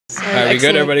Are we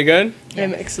good? Everybody good?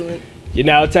 I'm excellent. You're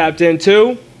now tapped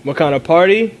into What Kind of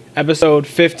Party? Episode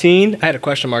 15. I had a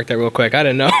question mark there real quick. I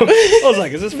didn't know. I was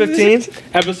like, is this 15?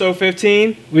 Episode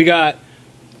 15. We got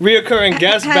reoccurring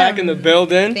guests back in the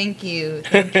building. Thank you.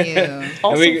 Thank you.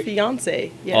 Also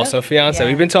fiance. Yeah. Also fiance. Yeah.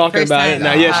 We've been talking First about time. it.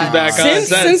 Now, yeah, she's back on.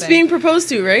 Since being proposed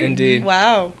to, right? Indeed.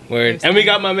 Wow. Word. First And we time.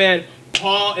 got my man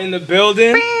Paul in the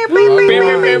building. Peace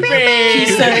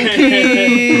and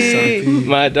peace.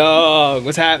 My dog.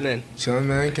 What's happening? Chilling,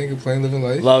 man. Can't complain, living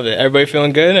life. Love it. Everybody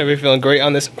feeling good? Everybody feeling great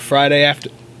on this Friday after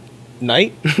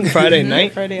night? Friday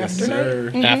night? Friday Yes,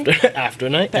 after night. sir. After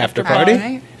night? After After party?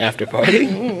 night. After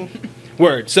party?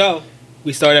 Word. So,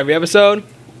 we start every episode.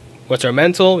 What's our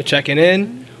mental? We're checking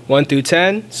in. 1 through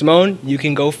 10. Simone, you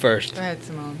can go first. Go ahead,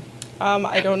 Simone.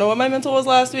 I don't know what my mental was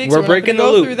last week. We're so breaking not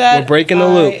gonna the go loop. Through that. We're breaking the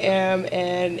loop. I am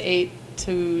an 8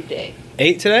 today.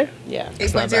 8 today? Yeah.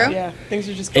 8.0? Yeah. Things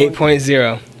are just going.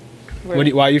 8.0.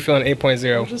 Word. Why are you feeling I'm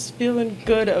 8.0? just feeling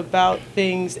good about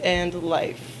things and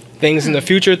life. Things in the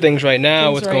future, things right now,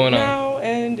 Things what's right going on? now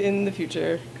and in the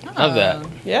future. Love that.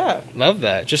 Yeah. Love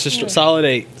that. Just a Yeah. solid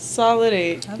 8. Solid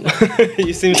 8.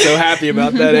 You seem so happy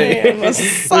about that I 8. am a We're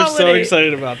solid so 8.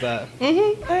 excited about that.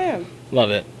 I am.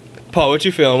 Love it. Paul, what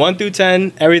you feeling? 1 through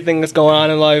 10, everything that's going on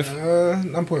in life.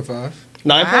 9.5.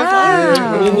 9.5?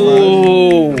 Wow.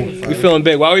 Ooh. We feeling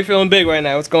big. Why are we feeling big right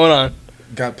now? What's going on?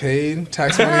 Got paid.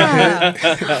 Tax money hit.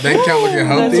 Bank account looking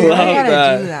healthy. Love I gotta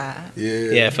that. do that.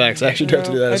 Yeah. Yeah, facts. I actually do have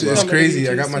to do that as well. It's crazy.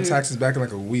 I Juice got my too. taxes back in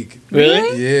like a week.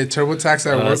 Really? Yeah, TurboTax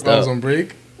at work that's while I was dope. on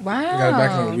break. Wow. got it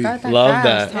back in a week. Got Love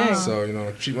fast, that. huh?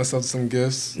 So, treat myself to some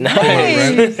gifts. Nice.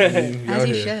 Rent, As out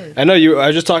you here. should. I know you. I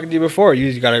was just talking to you before.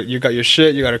 You got your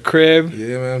shit. You got a crib.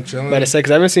 Yeah, man, I'm chilling. Better say,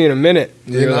 because I haven't seen you in a minute.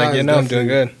 Yeah, You're nah, like, it's I'm doing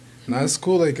good. Nah, it's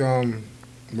cool. Like,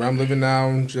 where I'm living now,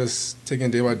 I'm just taking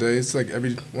it day by day. It's like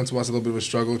every once in a while, it's a little bit of a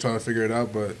struggle trying to figure it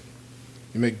out, but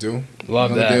you make do.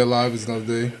 Love another that. day alive is another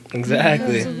day.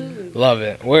 Exactly. Absolutely. Love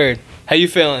it. Word. How you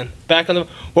feeling? Back on the.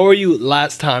 What were you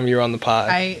last time you were on the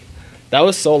pod? That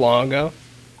was so long ago.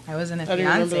 I wasn't a I don't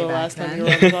remember fiance the back last time then. you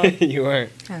were on the pod. You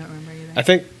weren't. I don't remember either. I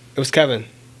think it was Kevin.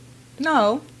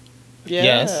 No. Yeah.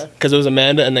 Yes. Because it was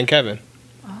Amanda and then Kevin.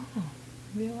 Oh,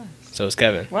 maybe it was. So it was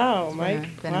Kevin. Wow, Yeah,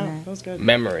 Mike. been a Wow, minute. that was good.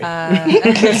 Memory.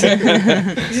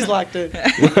 He's locked in.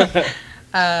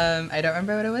 I don't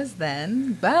remember what it was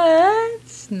then,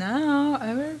 but now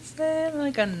I would say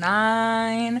like a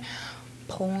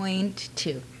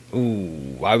 9.2.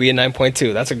 Ooh. Why we at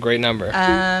 9.2? That's a great number.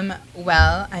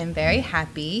 Well, I'm very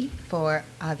happy for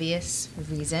obvious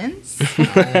reasons.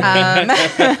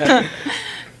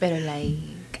 But like,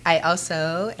 I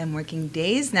also am working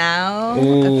days now.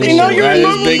 Ooh, officially. You know you're a that is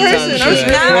normal big time person. shit.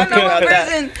 Now I'm a normal About that.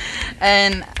 person.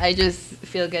 And I just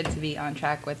feel good to be on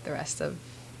track with the rest of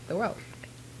the world.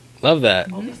 Love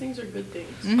that. All these things are good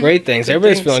things. Great things. Good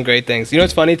Everybody's things. feeling great things. You know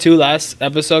what's funny too? Last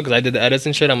episode, because I did the edits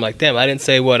and shit, I'm like, damn, I didn't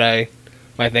say what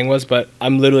my thing was, but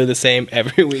I'm literally the same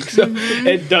every week. So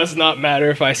it does not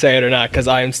matter if I say it or not, because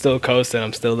I am still coasting.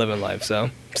 I'm still living life. So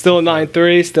still a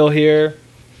 9.3, still here.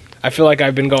 I feel like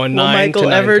I've been going Will 9 Michael to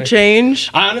 9. ever change?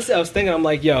 I was thinking, I'm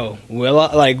like, yo, will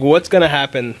I, like, what's gonna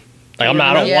happen? Like, I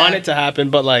don't Yeah. want it to happen,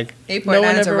 but like, 8.9 No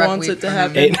one is a ever rough wants week it to for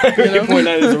happen. him.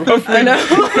 8.9 is a rough I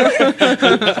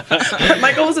week. know.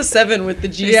 Michael was a 7 with the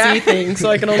GC Yeah. thing, so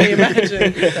I can only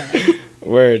imagine.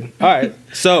 Word. All right.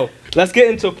 So let's get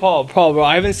into Paul. Paul, bro,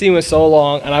 I haven't seen you in so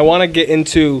long, and I want to get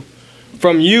into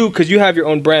from you because you have your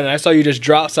own brand, and I saw you just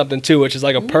drop something too, which is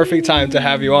like a perfect time to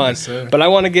have you on. Yes, sir. But I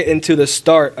want to get into the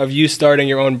start of you starting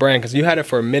your own brand because you had it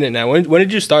for a minute now. When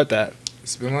did you start that?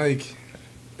 It's been like,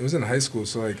 it was in high school,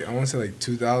 so like, I want to say like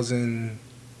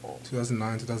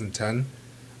 2009, 2010.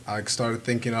 I like, started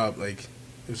thinking up, like,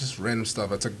 it was just random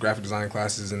stuff. I took graphic design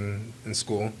classes in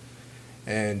school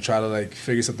and try to like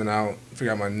figure something out,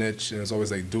 figure out my niche, and it was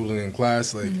always like doodling in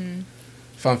class. Like,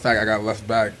 fun fact, I got left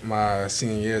back my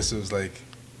senior year, so it was like,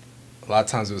 a lot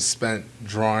of times it was spent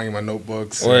drawing in my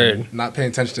notebooks, Word. and not paying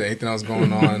attention to anything that was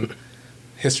going on.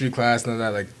 History class, none of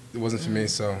that, like, it wasn't for me,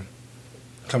 so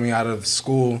coming out of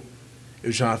school, it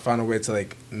was trying to find a way to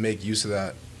like make use of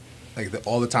that, like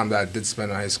all the time that I did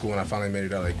spend in high school, and I finally made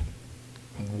it out like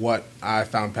what I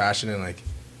found passion in. Like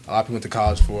a lot of people went to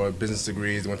college for business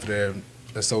degrees, went for their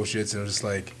associates, and it was just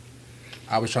like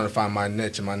I was trying to find my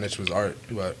niche, and my niche was art.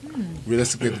 But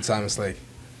realistically at the time, it's like,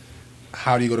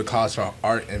 how do you go to college for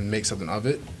art and make something of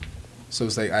it? So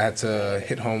it's like I had to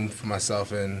hit home for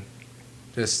myself and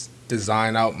just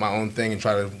design out my own thing and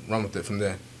try to run with it from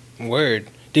there. Word.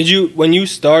 Did you, when you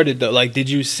started though, like, did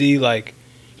you see like,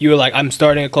 you were like, I'm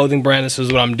starting a clothing brand, this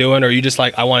is what I'm doing, or you just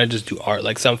like, I want to just do art,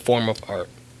 like some form of art?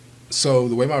 So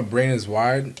the way my brain is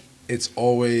wired, it's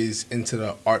always into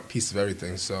the art piece of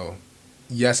everything. So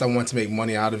yes, I want to make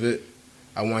money out of it.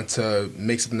 I want to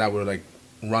make something that would like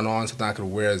run on, something I could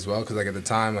wear as well. Because like at the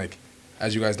time, like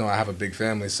as you guys know, I have a big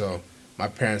family, so my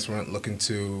parents weren't looking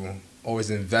to always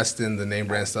invest in the name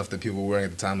brand stuff that people were wearing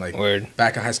at the time. Like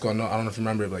back in high school, I don't know if you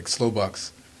remember, like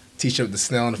Slowbucks T-shirt with the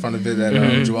snail on the front of it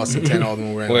that Joel Santana, all of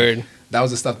them were wearing. Like, that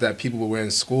was the stuff that people would wear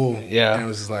in school. Yeah. And it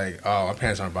was just like, oh, my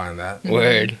parents aren't buying that.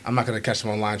 I'm not going to catch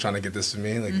them online trying to get this for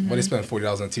me. Like, what do you spend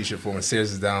 $40 on a T-shirt for when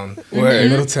Sears is down in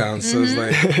Middletown? So it's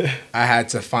like, I had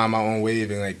to find my own wave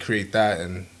and like create that,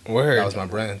 and that was my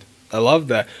brand. I love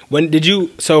that. When did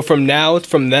you, so from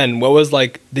then, what was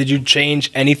like, did you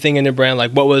change anything in the brand?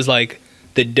 Like, what was like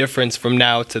the difference from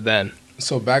now to then?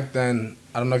 So back then,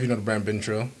 I don't know if you know the brand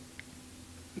Bintrill.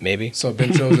 Maybe. So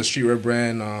Bintrill was a streetwear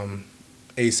brand.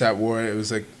 ASAP wore it. It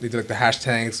was like they did like the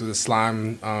hashtags with a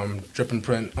slime dripping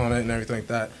print on it and everything like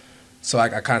that. So I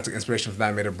kind of took inspiration from that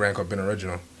and made a brand called Bin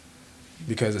Original.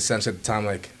 Because essentially at the time,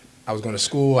 like I was going to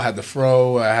school, I had the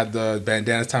fro, I had the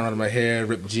bandanas tied around my hair,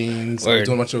 ripped jeans. I was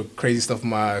doing a bunch of crazy stuff with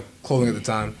my clothing at the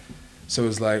time. So it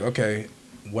was like, okay,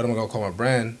 what am I gonna call my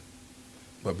brand?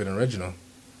 But Bin Original.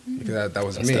 Because that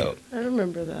was me. Dope. I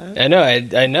remember that.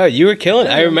 I know. You were killing it.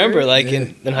 I remember, like,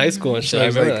 in high school and shit. So I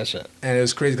remember like, that shit. And it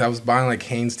was crazy because I was buying, like,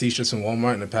 Hanes T-shirts from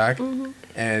Walmart in a pack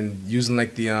and using,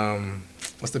 like, the,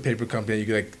 what's the paper company?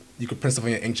 You could print stuff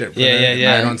on your inkjet printer and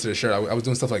add it onto the shirt. I was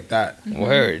doing stuff like that.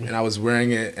 Word. And I was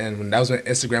wearing it, and that was when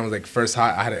Instagram was, like, first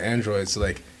hot. I had an Android, so,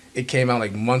 like, it came out,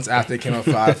 like, months after it came out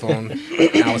for iPhone.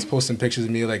 And I was posting pictures of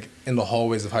me, like, in the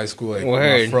hallways of high school, like, with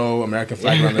my fro, American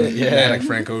flag around it, and like,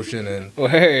 Frank Ocean,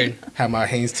 and had my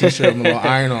Hanes T-shirt with a little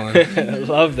iron on. I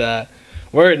love that.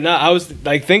 Word. No, I was,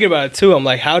 like, thinking about it, too. I'm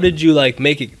like, how did you, like,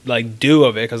 make it, like, do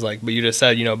of it? Because, like, but you just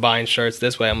said, you know, buying shirts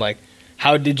this way. I'm like,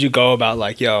 how did you go about,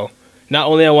 like, yo, not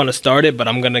only I want to start it, but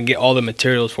I'm going to get all the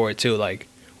materials for it, too. Like,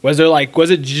 was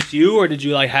it just you, or did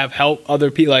you, like, have help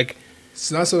other people, like...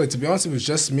 So not so, like, to be honest, it was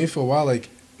just me for a while. Like,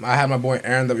 I had my boy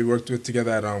Aaron that we worked with together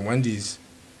at Wendy's,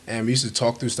 and we used to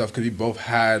talk through stuff because we both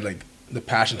had, like, the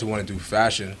passion to want to do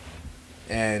fashion,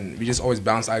 and we just always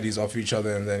bounced ideas off of each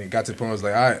other. And then it got to the point where I was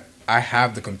like, I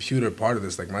have the computer part of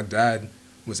this. Like, my dad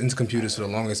was into computers for the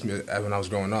longest when I was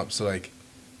growing up, so, like,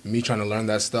 me trying to learn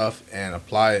that stuff and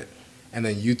apply it, and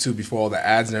then YouTube before all the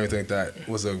ads and everything like that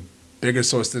was a bigger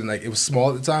source than, like, it was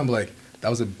small at the time, but, like, that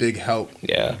was a big help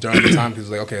during the time because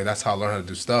like, okay, that's how I learned how to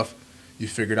do stuff. You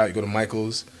figure it out. You go to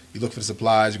Michael's, you look for the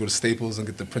supplies, you go to Staples and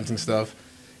get the printing stuff.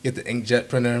 You get the inkjet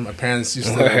printer. My parents used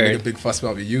to make a big fuss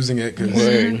about me using it because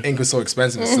ink was so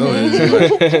expensive. It still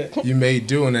is. But you may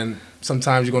do, and then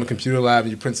sometimes you go to a computer lab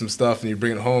and you print some stuff and you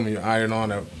bring it home and you iron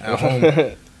on at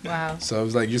home. Wow. So it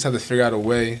was like you just have to figure out a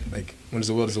way. Like when there's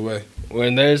a will, there's a way.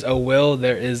 When there's a will,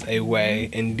 there is a way,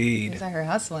 indeed. Is that her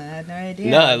hustling? I had no idea.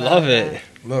 No, I love it.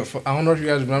 Look, I don't know if you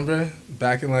guys remember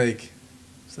back in like,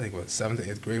 it's like what, 7th,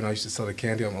 8th grade when I used to sell the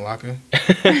candy on my locker.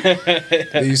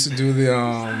 They used to do the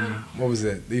what was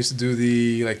it? They used to do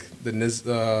the like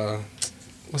the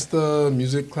what's the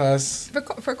music class?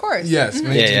 For course. Yes,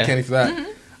 when you do candy for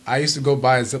that. I used to go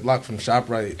buy a Ziploc from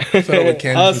ShopRite, fill it with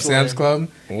candy from Sam's Club,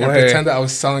 and pretend that I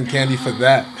was selling candy for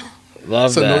that.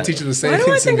 Love so that. No teacher would say Why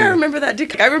do I think I remember that?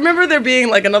 I remember there being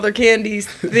like another candy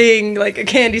thing, like a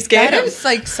candy scam. That is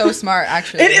like so smart,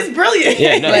 actually. It is brilliant.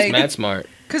 Yeah, no, like, it's mad smart.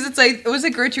 Because it's like, was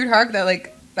it Gertrude Hark that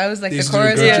like, that was like they the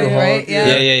chorus, right? Yeah,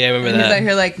 I remember and that. He's like,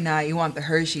 you're like, nah, you want the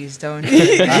Hershey's, don't you?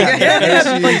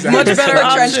 Much better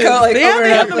trench coat, like, they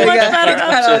had the much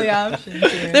better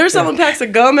options. They were selling packs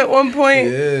of gum at one point.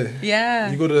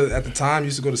 Yeah. You go to, at the time, you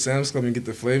used to go to Sam's Club and get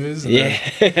the flavors. And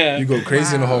then you go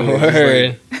crazy in the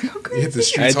hallway. Like, you hit the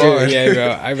streets hard. Yeah, bro.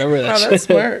 I remember that. Oh, that's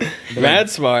smart. Mad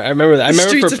smart. I remember that. I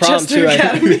remember for prom too.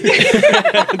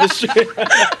 I see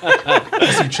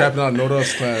you trapping out no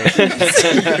dust class.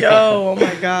 Yo, oh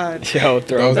my God. Yo,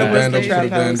 throw that. That was the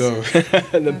bando for the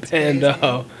bando. The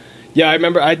bando. Yeah, I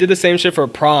remember I did the same shit for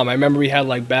prom. I remember we had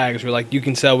like bags where like you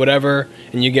can sell whatever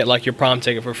and you get like your prom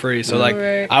ticket for free. So like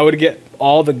I would get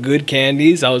all the good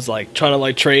candies. I was like trying to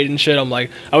like trade and shit. I'm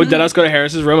like, I would then I was go to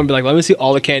Harris's room and be like, let me see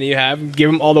all the candy you have. Give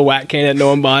him all the whack candy that no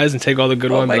one buys and take all the good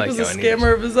one. Mike like, was a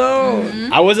scammer of his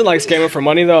own. I wasn't like scamming for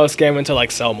money though. I was scamming to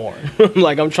like sell more.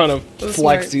 Like I'm trying to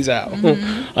flex these out.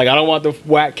 Like I don't want the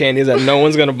whack candies that no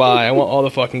one's gonna buy. I want all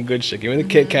the fucking good shit. Give me the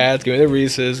Kit Kats. Give me the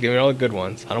Reese's. Give me all the good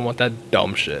ones. I don't want that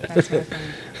dumb shit.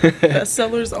 Best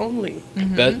sellers only.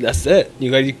 That's it.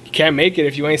 You can't make it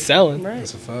if you ain't selling. Right.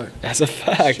 That's a fact. That's a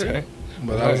fact, Sure. right?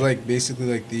 But that was like basically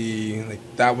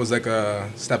like that was like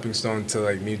a stepping stone to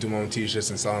like me doing my own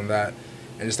t-shirts and selling that,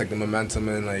 and just like the momentum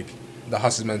and like the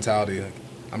hustle mentality. Like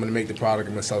I'm gonna make the product,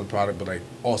 I'm gonna sell the product, but like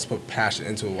also put passion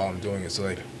into it while I'm doing it. So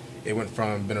like it went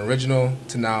from being original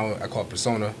to now I call it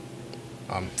persona,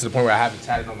 to the point where I have it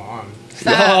tatted on my arm.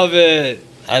 Stop. Love it.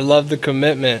 I love the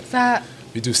commitment. Stop.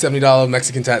 We do $70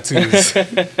 Mexican tattoos.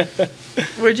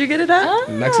 Where'd you get it at?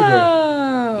 Mexico.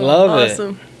 Love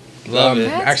Awesome. it. Love it.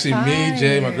 That's Actually, me,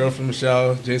 Jay, my fire. girlfriend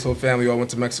Michelle, Jay's whole family all went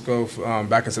to Mexico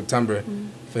back in September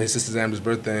for his sister's Amber's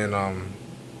birthday, and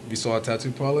we saw a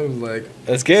tattoo parlor. It was like,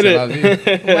 Let's get c'est la vie.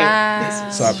 it. Wow.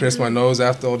 So I pierced my nose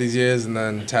after all these years, and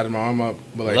then tatted my arm up.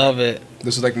 But like, Love it.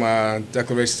 this was like my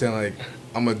declaration saying like,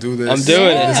 I'm gonna do this. I'm doing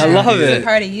it. This I is love gonna be it. It's a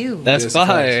part of you. That's Yes,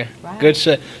 fire. Wow. Good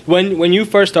shit. When you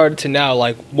first started to now,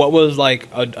 like, what was like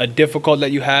a difficult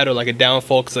that you had, or like a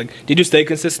downfall? Cause like, did you stay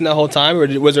consistent the whole time, or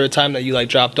was there a time that you like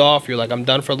dropped off? You're like, I'm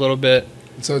done for a little bit.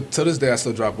 So to this day, I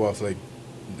still drop off. Like,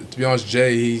 to be honest,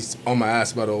 Jay, he's on my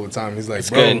ass about it all the time. He's like,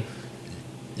 That's bro, good.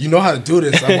 you know how to do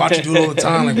this. I watch you do it all the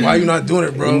time. Like, why are you not doing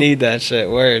it, bro? You need that shit.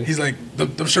 Word. He's like,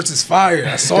 them shirts is fire.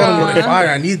 I saw them when they fire.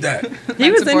 I need that.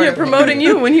 He was in here supportive. promoting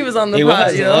you when he was on the He pod.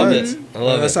 was. You I know? love it. I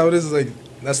love That's it. how it is.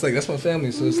 That's my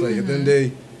family. So it's like at the end of the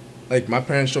day, like my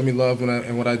parents show me love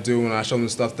and what I do, and I show them the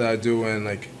stuff that I do, and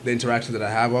like the interaction that I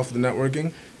have off of the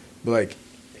networking. But like,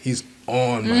 he's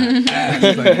on my ass.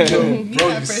 He's like, yo, bro, that you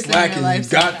person in slacking. your life You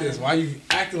got sometimes. this. Why you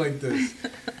acting like this?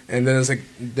 And then it's like,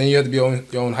 then you have to be your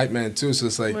own hype man too. So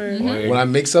it's like, Word. when I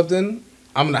make something,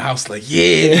 I'm in the house like,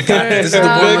 yeah, you got this. This is the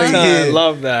one Big right time. here.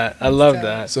 Love that. I love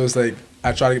that. So it's like,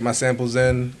 I try to get my samples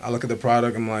in. I look at the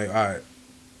product. I'm like, all right,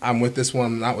 I'm with this one.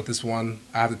 I'm not with this one.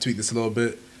 I have to tweak this a little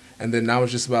bit. And then now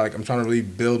it's just about like, I'm trying to really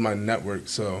build my network.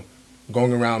 So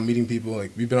going around meeting people,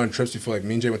 like we've been on trips before. Like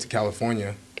me and Jay went to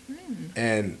California,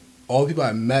 and all the people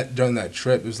I met during that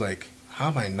trip, it was like, how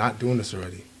am I not doing this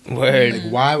already? Word.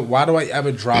 Like why do I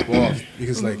ever drop off?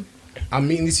 Because like I'm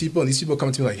meeting these people, and these people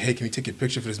come to me like, hey, can we take a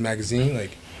picture for this magazine?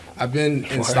 Like I've been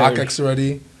in Word. StockX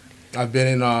already. I've been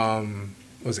in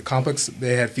what was it, Complex?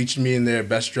 They had featured me in their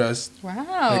best dressed. Wow.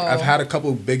 Like I've had a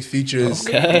couple big features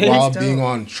Okay. while That's being dope.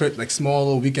 on trip, like small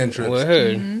little weekend trips.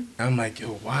 Word. And I'm like, yo,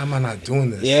 why am I not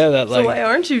doing this? Yeah, that So like. why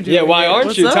aren't you doing Yeah, why it? aren't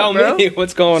What's you? up, Tell bro? me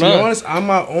what's going To be on. honest, I'm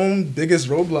my own biggest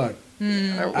roadblock.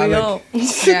 Aren't I we like- all?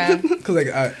 Yeah. Cause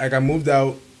like I moved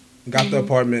out, got the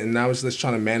apartment, and now it's just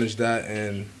trying to manage that,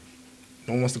 and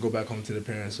no one wants to go back home to their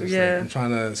parents. So it's Yeah. like I'm trying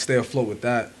to stay afloat with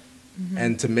that,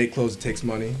 and to make clothes it takes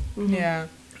money. Yeah.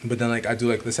 But then like I do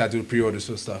let's say I do pre-orders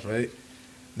for stuff, right?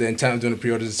 The intent of doing the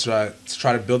pre-orders is to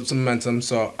try to build up some momentum,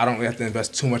 so I don't really have to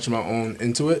invest too much of my own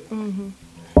into it.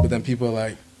 But then people are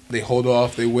like, they hold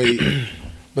off, they wait.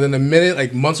 But then the minute,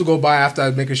 like months will go by after I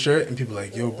make a shirt, and people are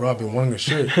like, yo, bro, I've been wanting a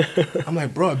shirt. I'm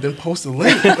like, bro, I've been posted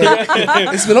late.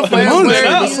 Like, it's been up for months. Where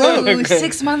Like, were what's up? you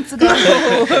 6 months ago?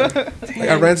 Like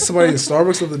I ran into somebody in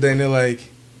Starbucks the other day, and they're like,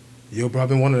 yo, bro, I've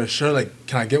been wanting a shirt. Like,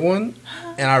 can I get one?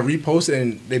 And I reposted,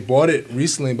 and they bought it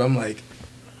recently. But I'm like,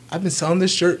 I've been selling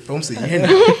this shirt for almost a year now.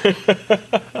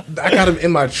 I got them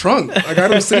in my trunk. Like, I got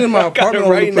them sitting in my Got it apartment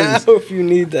all over right the now place. if you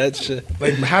need that shit.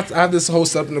 Like, I have this whole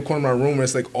setup in the corner of my room where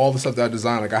it's like all the stuff that I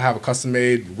designed. Like, I have a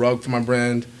custom-made rug for my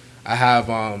brand. I have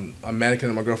a mannequin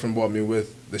that my girlfriend bought me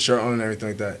with the shirt on and everything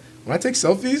like that. When I take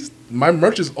selfies, my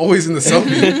merch is always in the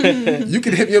selfie. You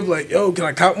can hit me up like, yo, can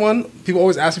I cop one? People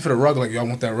always ask me for the rug. Like, yo, I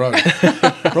want that rug.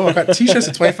 Bro, I got t-shirts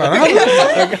for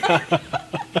 $25.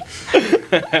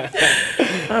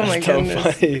 Oh my So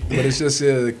goodness. funny. But it's just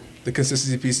the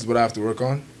consistency piece is what I have to work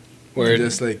on. Word.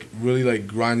 Just like really like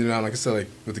grinding out, like I said, like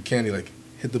with the candy, like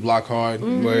hit the block hard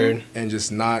Word. and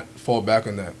just not fall back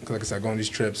on that. 'Cause like I said, I go on these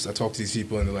trips, I talk to these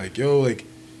people, and they're like, yo, like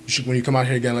you should, when you come out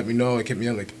here again, let me know. Like hit me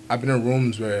up. Like I've been in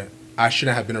rooms where I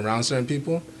shouldn't have been around certain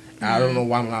people, and I don't know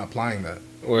why I'm not applying that.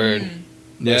 Word. Yeah.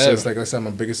 Yeah. So it's like I said, I'm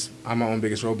my own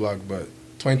biggest roadblock, but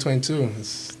 2022,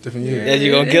 it's a different year. Yeah,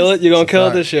 you're gonna kill it. You're gonna It's a kill it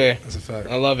fact. this year. That's a fact.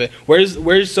 I love it.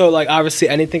 Where's so like obviously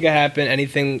anything can happen,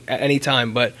 anything at any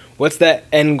time. But what's that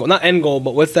end goal? Not end goal,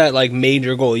 but what's that like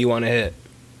major goal you want to hit?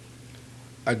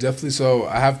 I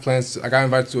have plans. I got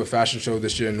invited to a fashion show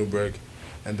this year in Newburgh,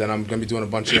 and then I'm gonna be doing a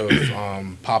bunch of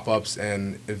pop-ups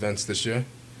and events this year.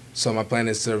 So my plan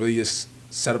is to really just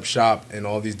set up shop in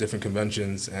all these different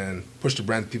conventions and push the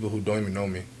brand to people who don't even know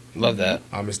me. Love that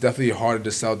It's definitely harder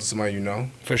to sell to somebody you know,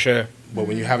 for sure. but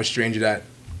when you have a stranger that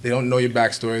they don't know your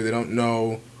backstory, they don't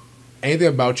know anything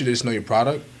about you, they just know your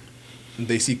product,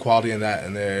 they see quality in that,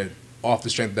 and they're off the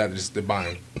strength of that, they're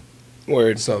buying.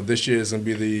 Word. So this year is gonna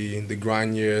be the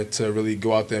grind year to really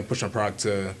go out there and push my product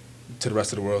to the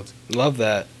rest of the world. Love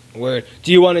that. Word.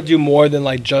 Do you want to do more than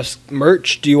like just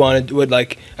merch? Do you want to do it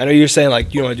like I know you're saying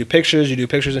like you want to do pictures, you do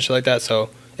pictures and shit like that. So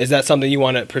is that something you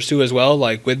want to pursue as well?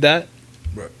 Like with that?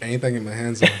 Bro, anything in my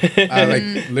hands on. I like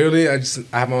literally I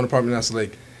have my own apartment now, so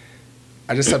like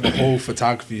I just set the whole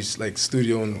photography like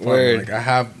studio in the Word. apartment. Like I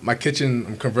have my kitchen,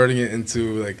 I'm converting it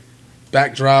into like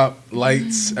backdrop,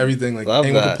 lights, everything. Like Love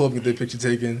anyone that. can pull up and get their picture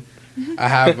taken. I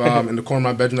have in the corner of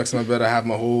my bedroom next to my bed, I have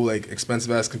my whole like expensive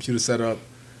ass computer set up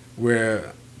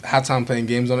where half time playing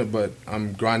games on it, but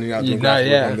I'm grinding out doing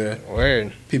graphic work on there.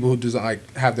 Word. People who design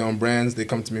like have their own brands, they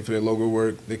come to me for their logo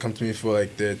work. They come to me for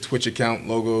like their Twitch account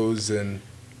logos, and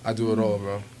I do it all,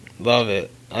 bro. Love it.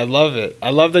 I love it. I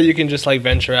love that you can just like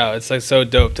venture out. It's like so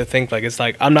dope to think like it's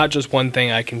like I'm not just one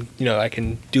thing. I can I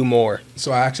can do more.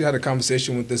 So I actually had a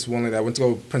conversation with this one lady. I went to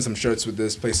go print some shirts with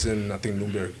this place in I think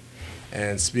Newburgh,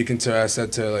 and speaking to her, I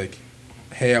said to her like,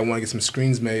 "Hey, I want to get some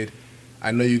screens made.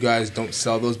 I know you guys don't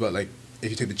sell those, but like if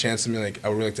you take the chance on me, like I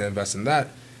would really like to invest in that."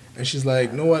 And she's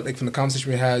like, "You know what? Like from the conversation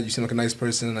we had, you seem like a nice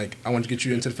person. Like I want to get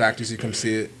you into the factory so you come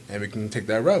see it, and we can take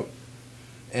that route."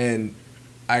 And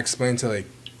I explained to her, like,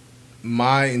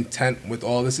 my intent with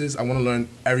all this is I want to learn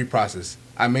every process.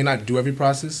 I may not do every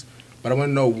process, but I want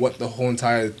to know what the whole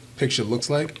entire picture looks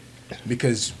like,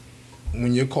 because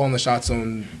when you're calling the shots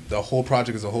on the whole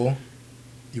project as a whole,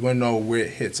 you want to know where it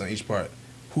hits on each part.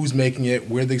 Who's making it,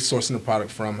 where they're sourcing the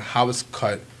product from, how it's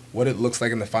cut, what it looks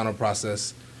like in the final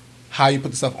process, how you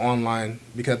put the stuff online.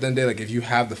 Because at the end of the day, like if you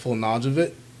have the full knowledge of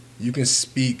it, you can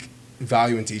speak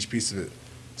value into each piece of it.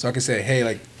 So I can say, hey,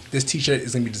 like this t-shirt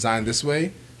is going to be designed this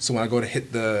way, so when I go to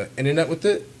hit the internet with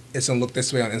it, it's going to look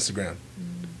this way on Instagram.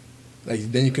 Like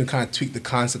then you can kind of tweak the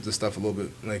concept of stuff a little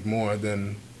bit like more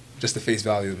than just the face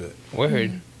value of it.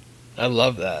 Word. I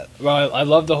love that. Well, I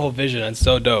love the whole vision. It's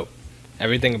so dope.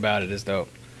 Everything about it is dope.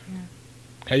 Yeah.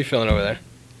 How you feeling over there?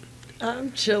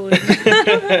 I'm chilling,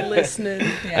 listening.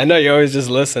 Yeah. I know you're always just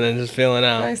listening, just feeling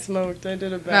I out. smoked. I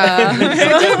did a bad.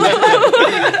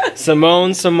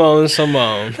 Simone.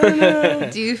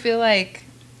 Do you feel like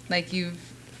you've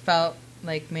felt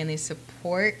like mainly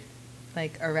support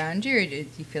like around you, or do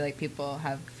you feel like people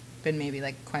have been maybe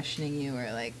like questioning you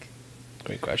or like?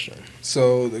 Great question.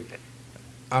 So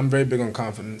I'm very big on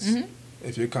confidence. Mhm.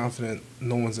 If you're confident,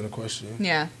 no one's going to question you.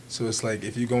 Yeah. So it's like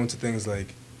if you go into things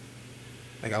like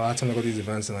a lot of times I go to these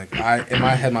events and like in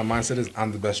my head, my mindset is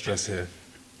I'm the best dressed here.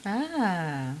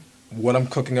 Ah. What I'm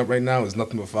cooking up right now is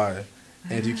nothing but fire.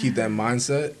 And if you keep that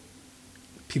mindset,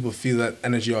 people feel that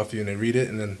energy off you and they read it,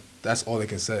 and then that's all they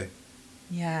can say.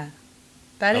 Yeah.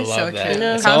 That I is love so that. true.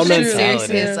 It's all Confidence mentality.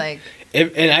 seriously is like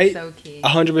And I so key.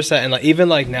 100%. And like even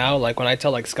like now, like when I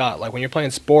tell like Scott, like when you're playing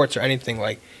sports or anything,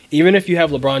 like even if you have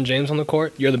LeBron James on the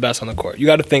court, you're the best on the court. You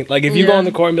got to think like if you go Yeah. on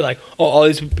the court and be like, oh, all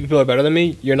these people are better than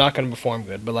me, you're not gonna perform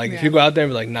good. But like if Yeah. you go out there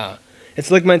and be like, nah, it's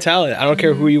like mentality. I don't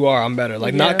care who you are, I'm better.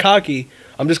 Like not Yeah. cocky.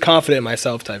 I'm just confident in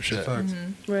myself type shit. Facts.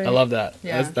 Right. I love that.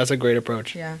 Yeah. That's a great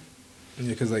approach. Yeah. Yeah,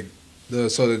 because like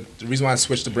the reason why I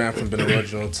switched the brand from being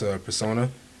original to persona.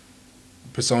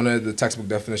 Persona, the textbook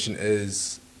definition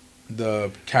is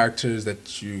the characters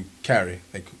that you carry,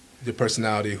 like your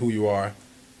personality, who you are,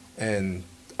 and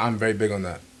I'm very big on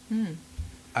that. Mm.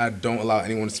 I don't allow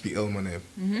anyone to speak ill of my name.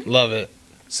 Love it.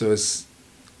 So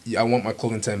I want my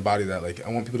clothing to embody that. Like I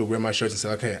want people to wear my shirts and say,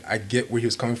 okay, I get where he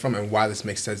was coming from and why this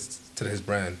makes sense to his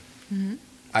brand. Mhm.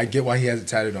 I get why he has it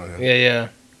tatted on him. Yeah.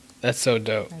 That's so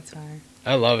dope. That's hard.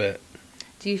 I love it.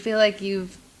 Do you feel like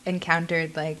you've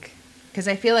encountered like, because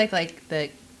I feel like the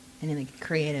any like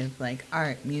creative like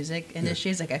art music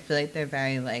industries, like I feel like they're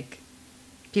very like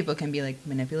people can be like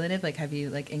manipulative. Like have you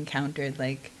like encountered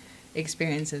like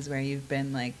experiences where you've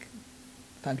been like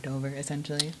fucked over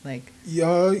essentially? Like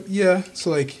Yeah. So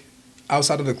like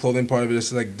outside of the clothing part of it,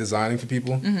 it's like designing for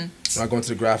people. When I go into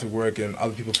the graphic work and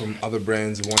other people from other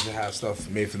brands who want to have stuff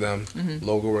made for them,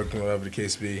 logo work and whatever the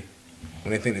case be,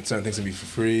 when they think that certain things can be for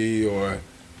free, or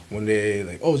when they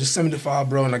like, oh, just send me the file,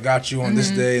 bro, and I got you on this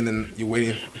day, and then you're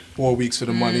waiting 4 weeks for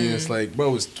the money, and it's like,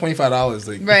 bro, it's $25.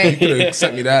 Like, Right. you could have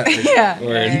sent me that. Like, yeah.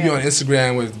 Word. You be on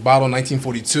Instagram with bottle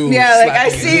 1942. Yeah, like I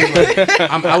slapping see. it.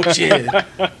 Like, I'm out here.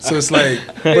 So it's like,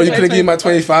 bro, you could have given me my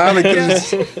 25. Like,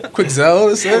 just quick Zelle.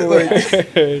 That's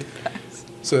it. Like,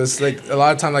 so it's like a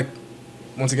lot of time, like,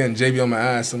 once again, JB on my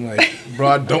ass. I'm like, bro,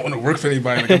 I don't want to work for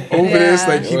anybody. Like, I'm over this.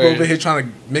 Like, people Word. over here trying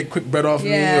to make quick bread off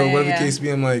me or whatever the case be.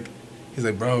 I'm like, he's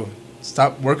like, bro,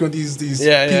 stop working with these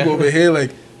people over here.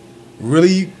 Like,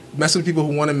 really mess with people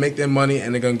who want to make their money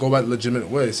and they're gonna go about the legitimate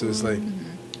way. So it's like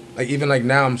even like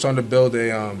now, I'm trying to build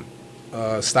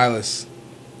a stylist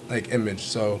like image,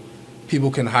 so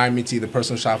people can hire me to either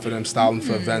personal shop for them, style them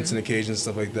for events and occasions,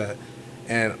 stuff like that.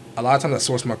 And a lot of times I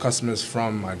source my customers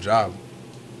from my job.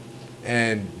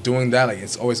 And doing that, like,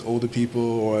 it's always older people,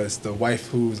 or it's the wife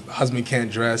whose husband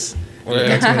can't dress. And Yeah. the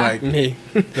next one, like, Me.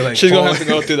 they're like, She's gonna Paul- have to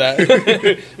go through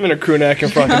that. I'm in a crew neck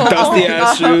and fucking dusty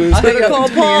ass shoes. I'm gonna call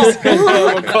Paul.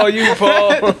 I'm gonna call you,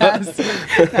 Paul.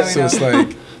 So it's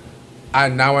like, I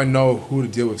know who to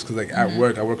deal with, because like at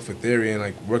work, I work for Theory, and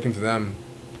like working for them,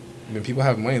 when people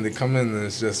have money, they come in and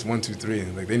it's just 1, 2, 3.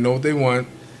 Like, they know what they want.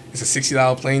 It's a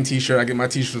 $60 plain T-shirt. I get my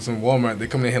T-shirts from Walmart. They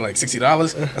come in here like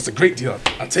 $60. That's a great deal.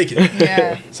 I'll take it.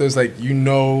 Yeah. So it's like, you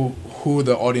know who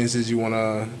the audience is you want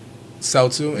to sell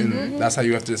to, and that's how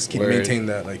you have to just keep Word. maintain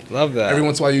that. Like, Love that. every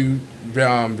once in a while you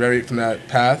vary from that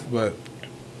path, but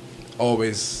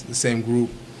always the same group.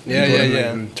 Yeah, Go yeah, to, like,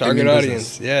 yeah. and Target give me audience.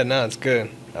 business. Yeah, no, it's good.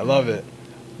 I love it.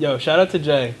 Yo, shout out to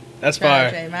Jay. That's fire.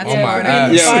 Jay, Matt's Oh my supporting.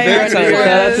 ass. Yo, Fire. big time.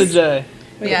 Shout out to Jay.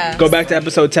 Yeah. Go back to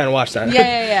episode 10. Watch that.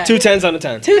 Yeah. 2 10s on a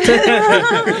 10.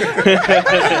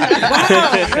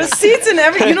 Wow, receipts and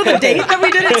everything. You know the date that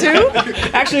we did it too?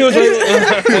 Actually, it was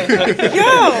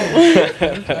Yo.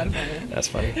 That's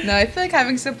funny. No, I feel like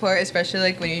having support, especially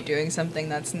like when you're doing something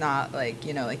that's not like,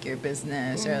 you know, like your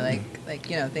business or like,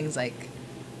 you know, things like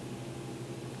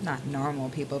not normal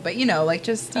people, but you know, like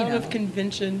just, you Out know. of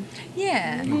convention.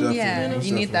 Yeah. Definitely, Yeah. most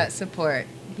You need definitely. that support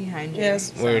behind you.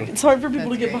 Yes. Word. It's hard for people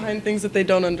That's to get great. behind things that they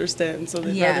don't understand, so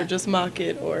they'd Yeah. rather just mock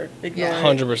it or ignore Yeah. it.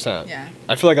 100%. Yeah.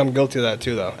 I feel like I'm guilty of that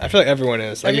too, though. I feel like everyone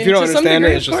is. Like, I mean, if you don't to some understand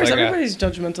degree, it, it's of just course, like, everybody's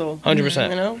judgmental. 100%.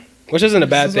 You know? which isn't a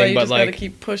bad This is why thing, you but just gotta like,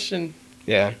 keep pushing.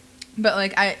 yeah. But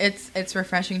like it's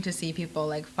refreshing to see people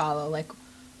like follow like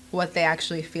what they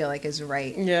actually feel like is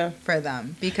right Yeah. for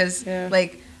them, because Yeah.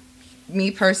 like me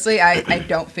personally, I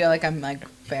don't feel like I'm like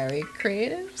very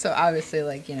creative, so obviously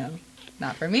like, you know,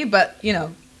 not for me, but you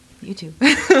know, YouTube.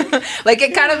 Like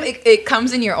it kind of it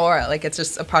comes in your aura, like it's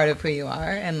just a part of who you are,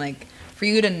 and like for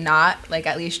you to not like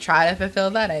at least try to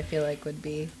fulfill that, I feel like would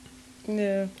be,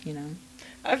 Yeah. you know.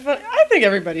 I think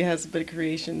everybody has a bit of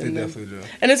creation They in them. definitely do.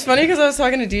 And it's funny because I was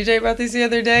talking to DJ about this the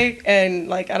other day, and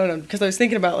like I don't know, because I was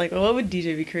thinking about like, well, what would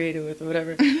DJ be creative with or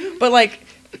whatever. But like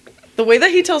the way that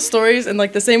he tells stories, and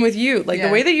like the same with you, like Yeah.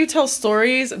 the way that you tell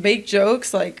stories, make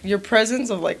jokes, like your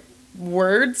presence of like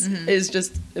words is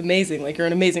just amazing. Like you're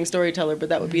an amazing storyteller, but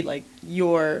that would be like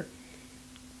your,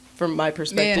 from my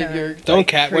perspective, Yeah. your Don't like,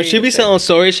 cat. When she be creative telling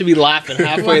stories, she be laughing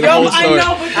halfway the Yo, whole I story.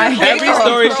 know, but I hate Every her.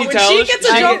 story she when tells, she gets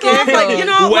a joke off, like you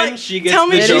know, when like, she gets tell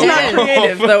me the she's joke not off.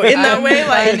 creative though. In that way,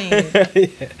 like,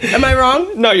 Funny. am I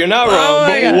wrong? No, you're not wrong. Oh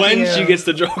my but God. when Thank she you. gets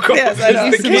the joke off, Yes, I know.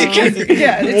 is the key.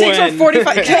 Yeah, it takes her When.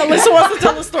 45. Yeah, Alyssa wants to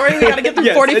tell the story. We gotta get through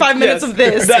Yes, 45 minutes yes, of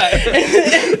this, that.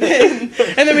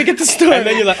 and then we get the story. And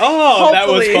then you're like, oh, that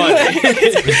was Hopefully.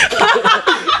 funny.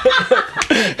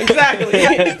 Exactly.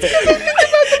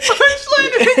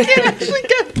 Punchline, I can't actually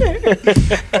get there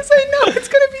because I know it's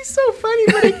gonna be so funny,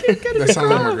 but I can't get it. That sounds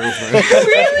like my girlfriend.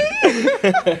 Really?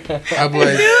 I'm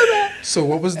like, so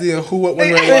what was the who, what,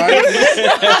 when, where,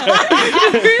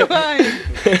 why?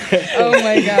 Oh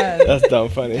my god. That's dumb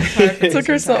funny. It took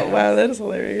her so. Wow, that is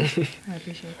hilarious. I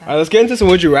appreciate that. All right, let's get into some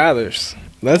would you rather's.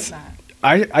 Let's. That.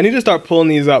 I need to start pulling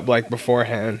these up like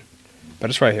beforehand, but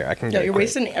it's right here. I can Yeah, get it you're quick.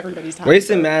 wasting everybody's time.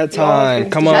 Wasting so mad you all time.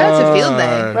 things Come to- on. Shout out to Field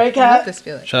Day. Right, I love Kat? this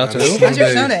feeling. Shout out to That's who? How's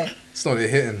your Sunday. snow day? Snow day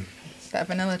hitting. That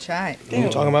vanilla chai. What are you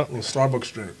talking about? A little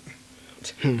Starbucks drink.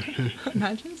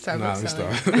 Imagine Starbucks. Nah, let me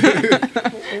selling.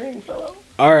 stop. My earring fell out.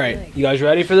 All right, you guys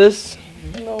ready for this?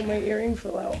 No, my earring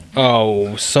fell out.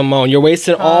 Oh, Simone, you're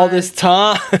wasting all this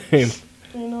time. I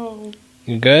know.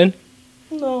 You good?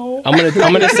 No. I'm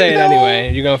gonna say it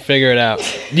anyway. You're gonna figure it out.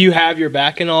 Do you have your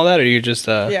back and all that, or you just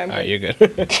Yeah, I'm all right, good. you're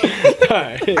good. All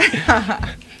right.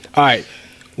 All right.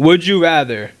 Would you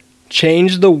rather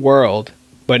change the world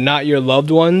but not your loved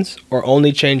ones, or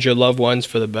only change your loved ones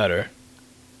for the better?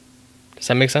 Does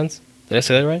that make sense? Did I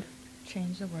say that right?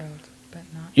 Change the world, but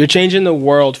not. You're changing the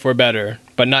world for better,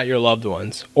 but not your loved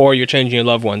ones, or you're changing your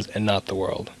loved ones and not the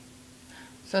world.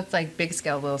 So it's like big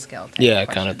scale, little scale. Type Yeah,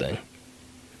 question. kind of thing.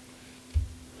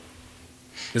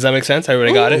 Does that make sense? I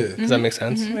already got Ooh. it. Does that make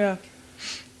sense? Yeah.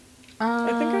 I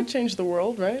think Um, I'd change the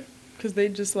world, right? Because they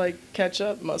just like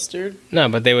ketchup, mustard. No,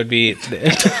 but they would be.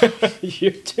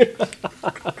 You're too. Can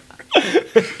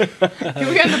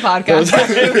we end the podcast?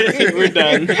 We're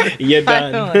done. You're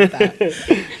I don't done. like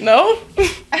that. No.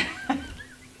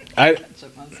 I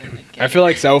feel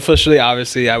like selfishly,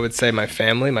 obviously, I would say my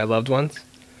family, my loved ones,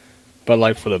 but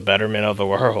like for the betterment of the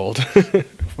world.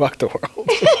 Fuck the world.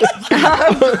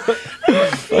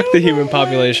 Fuck the human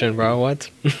population, bro. What?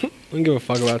 I don't give a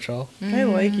fuck about y'all. I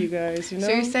like you guys. You know.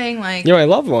 So you're saying like You're my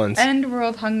loved ones. end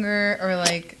world hunger or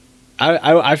like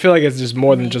I feel like it's just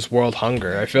more than just world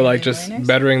hunger. I feel like just Awareness?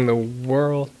 bettering the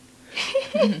world.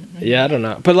 Yeah, I don't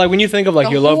know. But like when you think of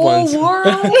like your loved ones, World.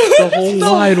 the whole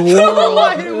wide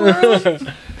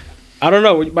world. I don't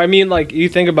know. I mean, like you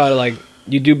think about it, like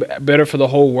you do better for the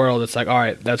whole world. It's like, all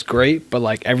right, that's great, but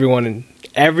like everyone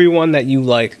that you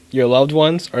like, your loved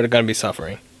ones, are gonna be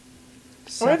suffering.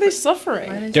 Why are they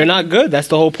suffering? They're not good. That's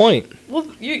the whole point. Well,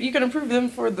 you can improve them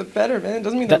for the better, man. It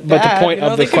doesn't mean they're But bad. the point you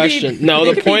know? of the They could be- question. No,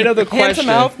 they the could point be of the handsome question.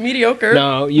 mouth, mediocre.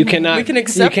 No, you cannot. We can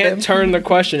accept You can't them. turn the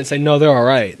question and say no, they're all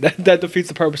right. That defeats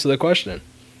the purpose of the question.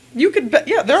 You could,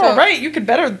 yeah, they're So- all right. You could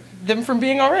better them from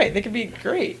being all right. They could be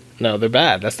great. No, they're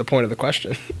bad. That's the point of the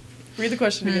question. Read the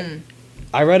question again.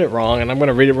 I read it wrong, and I'm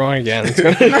gonna read it wrong again. It's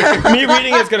gonna, me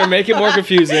reading it's gonna make it more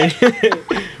confusing.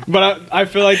 But I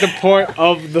feel like the point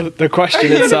of the question Are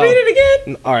you itself. gonna read it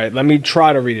again? All right, let me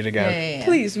try to read it again. Yeah.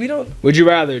 Please, we don't. Would you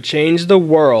rather change the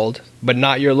world but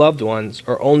not your loved ones,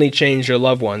 or only change your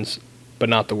loved ones but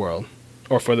not the world?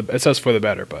 Or for the it says for the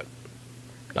better, but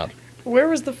not. Where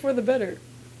was the for the better?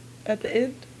 At the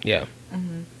end? Yeah.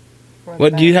 For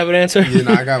What do you have an answer? Yeah,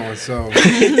 no, I got one. So,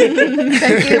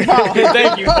 Thank you, Paul.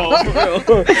 Thank you, Paul. For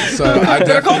real. so I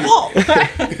Better call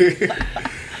definitely, Paul.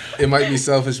 it might be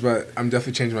selfish, but I'm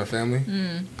definitely changing my family.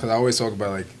 Because I always talk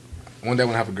about, like, one day I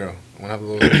want to have a girl. I want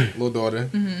to have a little daughter.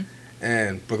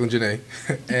 And Brooklyn Janae.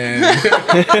 And,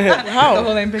 The Wow.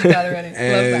 whole name picked out already. Love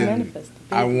that. and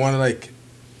I want to, like,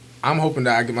 I'm hoping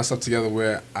that I get myself together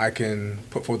where I can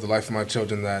put forth the life of my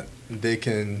children that they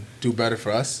can do better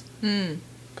for us.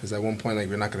 Because at one point, like,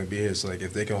 we're not going to be here. So, like,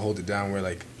 if they can hold it down where,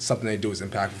 like, something they do is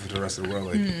impactful for the rest of the world,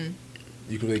 like,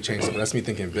 you can really change something. That's me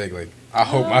thinking big. Like, I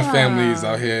hope my family is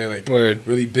out here, like, Word.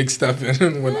 really big stuff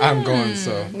in when I'm gone.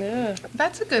 So, Yeah.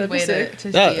 That's a good That'd be way to sick. see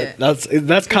it.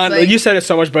 That's kind of like, you said it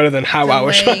so much better than how I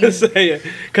was trying to delaying- say it.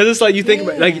 Because it's like you think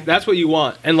about like that's what you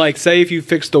want, and like say if you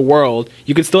fix the world,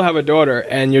 you can still have a daughter,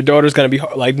 and your daughter's gonna be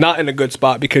like not in a good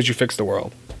spot because you fixed the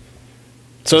world.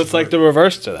 So it's like the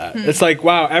reverse to that. It's like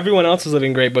wow, everyone else is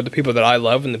living great, but the people that I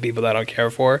love and the people that I care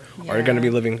for are gonna be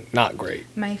Yeah. living not great.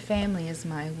 My family is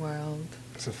my world.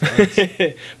 it's a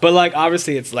fact. But like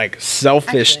obviously it's like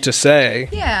selfish Actually. to say,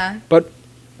 Yeah. but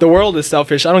the world is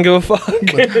selfish. I don't give a fuck.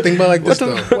 But think about it like this,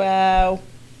 though. Wow.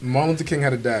 Martin Luther King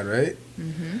had a dad, right?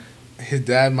 His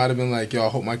dad might have been like, yo, I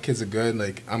hope my kids are good.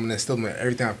 Like, I'm going to instill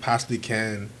everything I possibly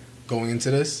can going into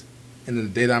this. And then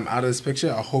the day that I'm out of this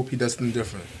picture, I hope he does something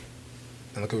different.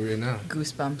 And look where we are now.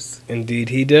 Goosebumps. Indeed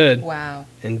he did. Wow.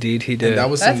 Indeed he did. And that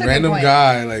was That's some a good random point.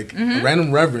 guy, like, a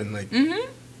random reverend. Like,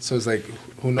 so it's like,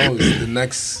 who knows? The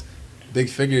next big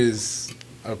figure is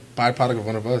a byproduct of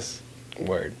one of us.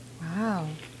 Word. Wow.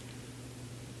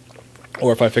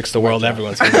 Or if I fix the world,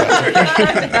 everyone's gonna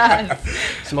go.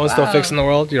 Simone's still fixing the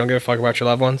world. You don't give a fuck about your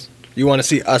loved ones. You want to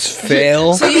see us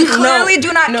fail? So you clearly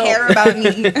do not no. care about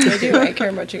me. I do. I care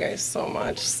about you guys so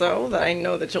much, so that I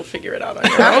know that you'll figure it out on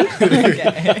your own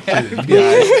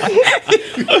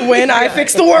when I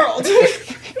fix the world.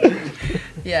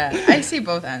 Yeah, I see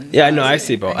both ends. Yeah, no, I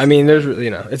see both. I mean, there's really,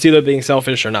 it's either being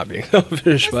selfish or not being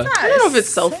selfish. But I don't know if it's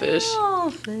selfish.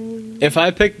 if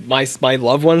I pick my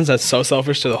loved ones, that's so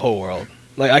selfish to the whole world.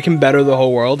 Like I can better the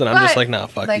whole world, and I'm just But, like, nah,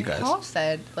 fuck like you guys. Paul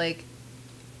said, like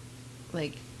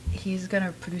he's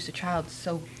gonna produce a child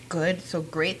so good, so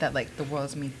great that like the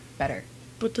world's gonna be better.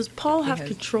 But does Paul have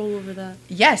Because- control over that?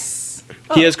 Yes.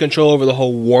 He has control over the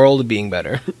whole world being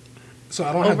better. So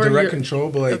I don't have Over direct your- control,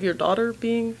 but, Of like, your daughter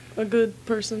being a good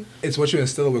person. it's what you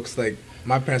instill with, 'cause, like,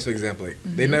 my parents, for example, like,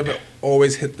 they never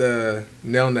always hit the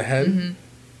nail on the head,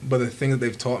 but the things that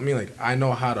they've taught me, like, I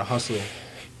know how to hustle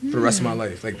for the rest of my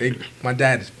life. Like, my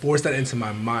dad forced that into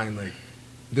my mind, like,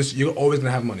 this, you're always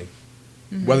gonna have money.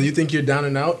 Whether you think you're down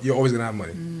and out, you're always gonna have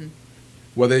money.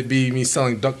 Whether it be me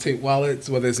selling duct tape wallets,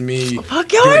 whether it's me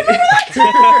Fuck y'all, I remember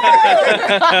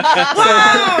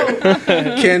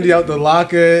that. candy out the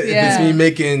locker, if it's Yeah. me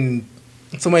making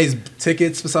somebody's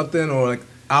tickets for something, or like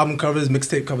album covers,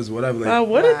 mixtape covers, whatever. Like, Wow,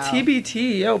 what Wow. a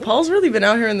TBT. Yo, Paul's really been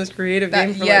out here in this creative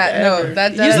game for like ever.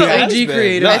 that He's the has OG been.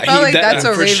 creator. No, I felt like that- that's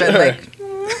a for Raven. sure.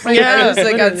 Like Yeah, it was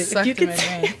like got literally. sucked You in my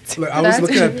could brain. Like, I was That's-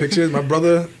 looking at pictures. My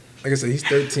brother, like I said, he's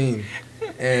 13.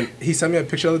 And he sent me a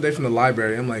picture the other day from the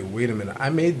library. I'm like, wait a minute. I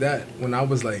made that when I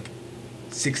was like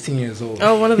 16 years old.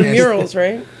 Oh, one of the And murals,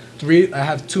 right? I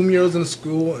have 2 murals in the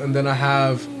school, and then I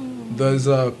have, there's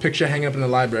a picture hanging up in the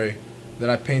library that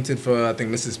I painted for, I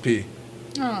think, Mrs. P.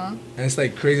 Aw. And it's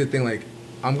like crazy thing, like,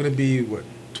 I'm going to be,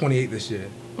 28 this year.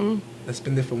 That's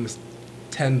been there for almost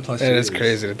 10 plus It years. is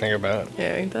crazy to think about.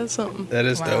 Yeah, ain't that something? That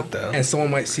is Wow. dope, though. And someone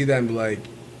might see that and be like,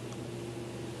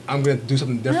 I'm going to do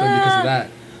something different because of that.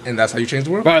 And that's how you change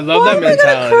the world? But I love that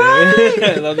mentality.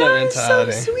 I love that That's so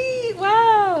mentality. sweet.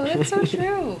 Wow, that's so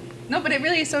true. No, but it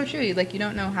really is so true. Like, you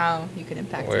don't know how you could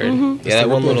impact Word. it. Yeah, that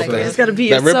one little Like, thing. It's gotta be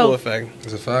that ripple yourself. effect.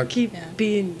 It's a fact. Keep Yeah.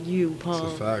 being you, It's Paul. a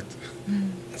fact.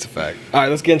 That's a fact. All right,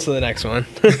 let's get into the next one.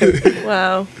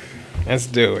 Wow. Let's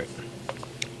do it.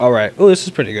 All right. Oh, this is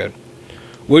pretty good.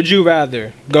 Would you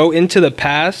rather go into the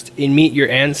past and meet your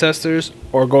ancestors,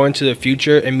 or go into the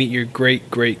future and meet your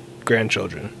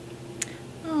great-great-grandchildren?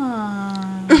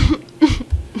 Aww.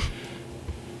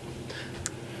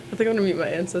 I think I'm gonna meet my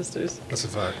ancestors. That's a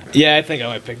fact. Yeah, I think I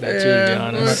might pick that too, to be Yeah,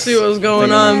 honest. let's see what was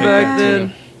going I think I on might back pick that then.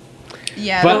 too.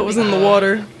 Yeah. But- What was in the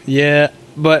water? Yeah,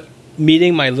 but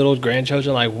meeting my little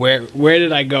grandchildren, like where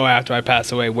did I go after I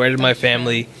passed away? Where did my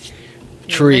family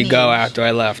tree go lineage. after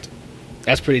I left?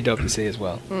 That's pretty dope to see as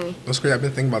well. That's great. I've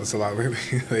been thinking about this a lot lately.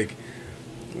 Like,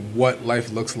 what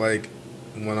life looks like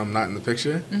when I'm not in the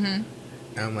picture. Mm-hmm.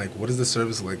 And I'm like, what is the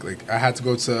service like? Like, I had to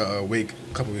go to a wake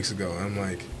a couple weeks ago. And I'm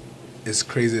like, it's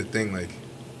crazy to think, like,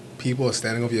 people are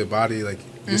standing over your body. Like,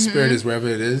 your spirit is wherever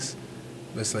it is.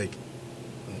 But it's like,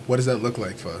 what does that look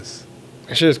like for us?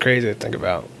 That shit is crazy to think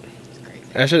about. It's crazy.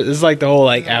 That shit is like the whole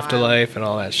like Wild. afterlife and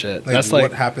all that shit. Like, That's what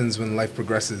like happens when life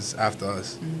progresses after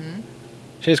us? Mm-hmm.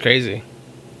 shit's crazy.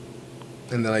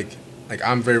 And then, like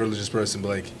I'm a very religious person, but,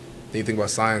 like, then you think about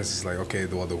science, it's like, okay,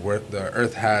 the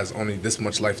Earth has only this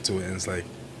much life to it. And it's like,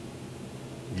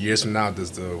 years from now,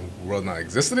 does the world not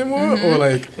exist anymore? Or,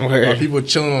 like, Word. are people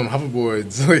chilling on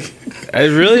hoverboards? Like, It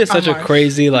really is such a Mars.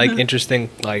 crazy, like, interesting,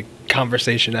 like,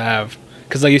 conversation to have.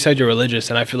 Because, like you said, you're religious,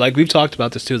 and I feel like we've talked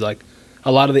about this too. Like,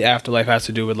 a lot of the afterlife has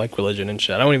to do with like religion and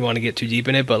shit. I don't even want to get too deep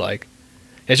in it, but like,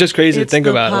 it's just crazy to think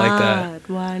about it like that.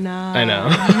 Why not? I know.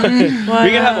 Why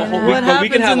we can have a not? whole. What We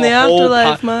can happens have in the a whole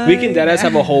afterlife, pod. We can Mike? deadass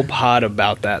have a whole pod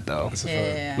about that though. it's a Yeah,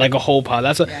 fact. yeah, yeah. Like a whole pod.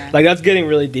 That's what, Yeah. like that's getting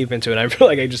really deep into it. I feel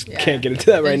like I just Yeah. can't get into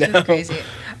that right It's now. just crazy.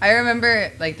 I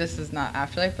remember, like, this is not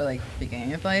afterlife, but like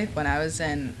beginning of life. When I was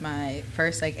in my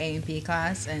first like A&P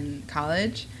class in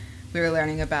college, we were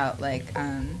learning about like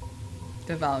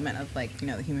development of like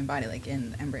the human body, like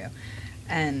in the embryo,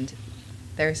 and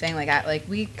they were saying like at like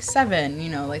week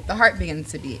 7, like the heart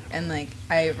begins to beat, and like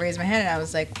I raised my hand and I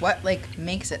was like, what like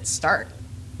makes it start?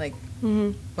 Like,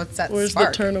 Mhm. what's that Where's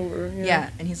spark? the turnover? Yeah.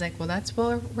 And he's like, well, that's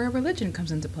where religion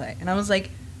comes into play. And I was like,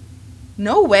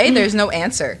 no way, there's no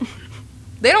answer.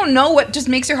 They don't know what just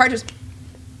makes your heart just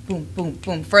boom, boom,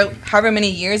 boom for however many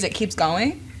years it keeps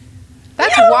going.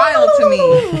 That's wild to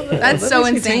me. That's That so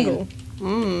makes me insane. tingle.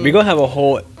 We gonna have a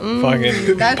whole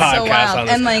fucking That's so podcast wild. on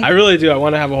this. And, like- I really do. I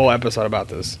want to have a whole episode about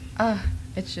this.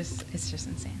 It's just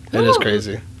insane. It is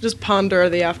crazy. Just ponder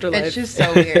the afterlife. It's just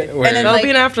so weird. Word. And then That'll like, be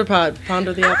an afterpod.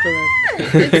 Ponder the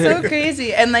afterlife. it's so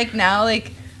crazy. And like now,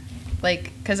 like,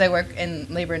 because I work in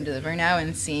labor and delivery now,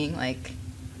 and seeing like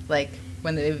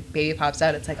when the baby pops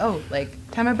out, it's like, oh, like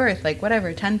time of birth, like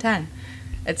whatever, 10:10.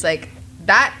 It's like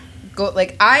that.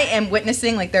 Like I am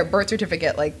witnessing like their birth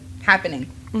certificate like happening,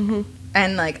 Mhm.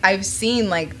 and like I've seen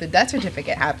like the death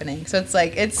certificate happening. So it's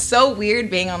like it's so weird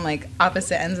being on like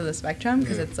opposite ends of the spectrum,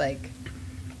 because it's like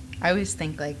I always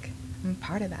think like I'm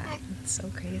part of that. It's so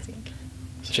crazy.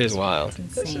 Shit's wild.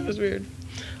 It's That shit insane. is weird.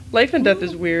 Life and death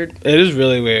is weird. It is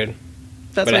really weird.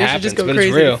 That's But why it you should just happens, go but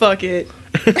it's crazy. real. Fuck it.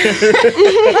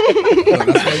 No,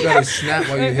 that's why you gotta snap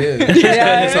while you're here.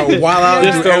 Yeah. So while out,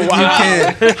 Just do a everything you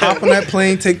while. can. Hop on that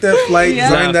plane, take that flight, Yeah.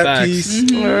 design Nah, that facts.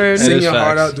 piece, Word. It sing is your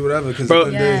heart facts. out, do whatever. Because Bro,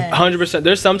 at the end of the day, Yeah. 100%.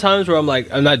 There's sometimes where I'm like,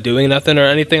 I'm not doing nothing or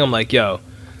anything. I'm like, yo.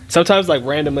 Sometimes like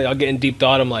randomly, I'll get in deep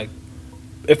thought. I'm like,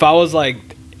 if I was like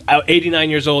 89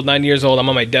 years old, 90 years old, I'm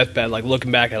on my deathbed, like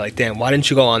looking back at like, damn, why didn't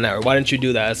you go on that? Or why didn't you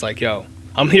do that? It's like, yo,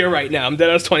 I'm here right now. I'm dead.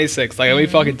 I was 26. Like, let me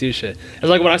fucking do shit. It's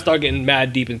like when I start getting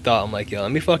mad deep in thought, I'm like, yo,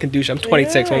 let me fucking do shit. I'm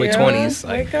 26, Yeah, I'm in my yo. 20s.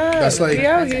 Like, Wake up. That's like- We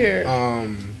out here.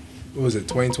 what was it,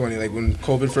 2020? Like when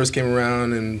COVID first came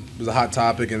around and it was a hot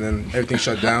topic, and then everything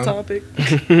shut down. Topic.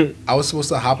 I was supposed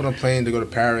to hop on a plane to go to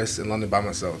Paris and London by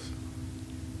myself.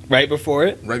 right before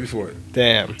it? Right before it.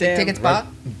 Damn. Damn. Tickets bought.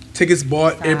 Tickets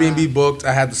bought, Stop. Airbnb booked.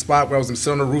 I had the spot where I was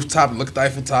sitting on the rooftop and look at the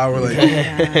Eiffel Tower. Like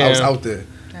I was out there,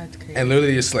 That's crazy. and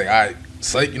literally just like, all right,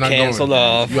 psych, you're not Canceled going.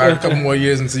 off. You have a couple more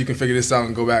years until you can figure this out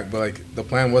and go back. But like the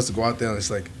plan was to go out there and just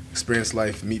like experience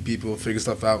life, meet people, figure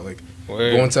stuff out. Like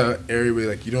Word. go into an area where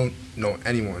like you don't know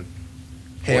anyone.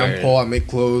 Hey, Word. I'm Paul. I make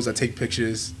clothes. I take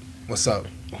pictures. What's up?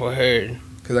 Word.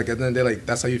 Because like at the end of the day, like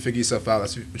that's how you figure yourself out.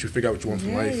 That's what you figure out what you want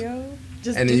from Yeah, life. yo.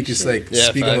 Just And then do you can just shit. like Yeah,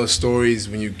 speak on facts. those stories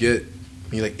when you're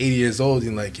like 80 years old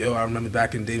and like, yo, I remember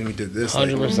back in the day when we did this. Like,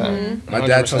 100%. my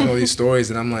dad tells me all these stories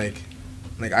and I'm like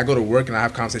I go to work and I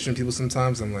have conversations with people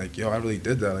sometimes. I'm like, yo, I really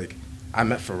did that. Like I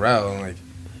met Pharrell and like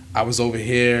I was over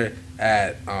here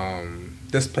at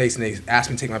this place and they asked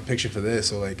me to take my picture for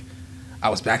this. Or like I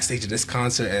was backstage at this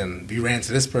concert and we ran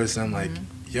to this person. I'm like,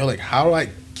 yo, like how do I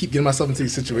keep getting myself into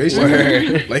these situations.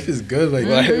 Word. Life is good. Like,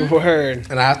 Word.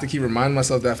 and I have to keep reminding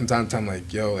myself that from time to time.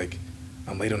 Like, yo, like,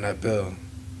 I'm late on that bill.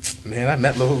 Man, I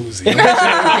met Lowe's. You know what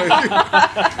I'm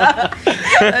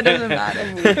saying? That doesn't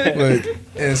matter. Like,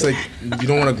 and it's like, you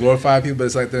don't want to glorify people, but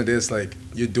it's like, it's like,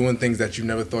 you're doing things that you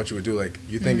never thought you would do. Like,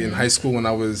 you think in high school when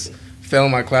I was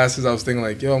failing my classes, I was thinking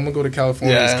like, yo, I'm gonna go to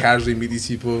California, just casually meet these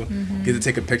people, get to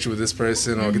take a picture with this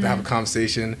person, or get to have a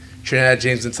conversation. Trinidad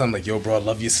James and tell him like, yo, bro, I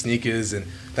love your sneakers, and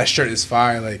that shirt is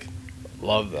fire. Like,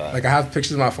 Love that. like I have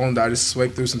pictures on my phone that I just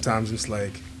swipe through sometimes, and it's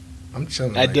like, I'm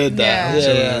chilling. I like, did that. Yeah.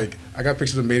 chilling. Yeah. Like, I got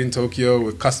pictures of Made in Tokyo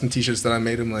with custom T-shirts that I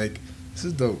made. I'm like, this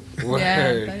is dope. Word.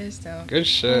 Yeah, that is dope. Good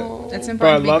shit. It's Bro,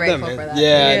 I important to be love that, grateful man. for that.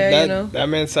 Yeah, Yeah, that, you know? that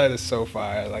man's side is so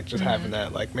fire. Like, just having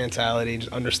that, like, mentality,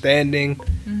 just understanding.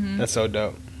 That's so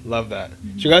dope. Love that.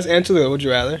 Did you guys answer the Would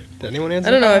You Rather? Did anyone answer?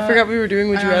 I don't know. I forgot we were doing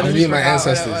Would You I Rather. I need my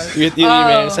ancestors. You your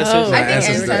ancestors? oh. I My think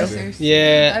ancestors. ancestors.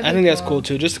 Yeah, That'd I be think that's cool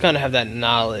too. Just to kind of have that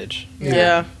knowledge,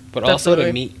 Yeah. but also to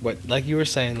Definitely. meet what, like you were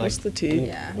saying, like What's the tea?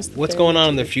 Yeah. what's going on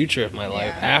in the future of my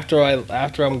life Yeah.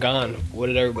 after I'm gone. What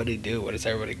did everybody do? What is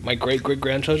everybody? My great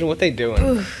grandchildren, what they doing?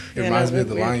 It Yeah, reminds no, me of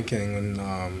The weird. Lion King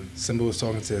when Simba was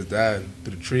talking to his dad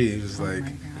through the tree. He was Oh like, my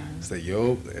God. it's like,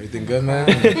 yo, everything good, man?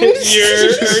 Everything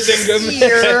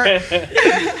good.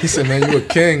 He said, man, you a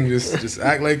king. Just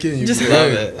act like it. And you Just be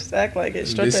love good. it. Just act like it. And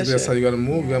Strut that basically, that's how shit. you gotta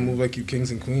move. You gotta move like you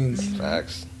kings and queens.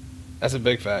 Facts. That's a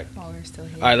big fact. While we're still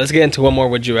here. All right, let's get into one more.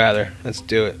 Would you rather? Let's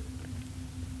do it.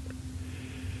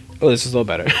 Oh, this is a little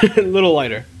better, a little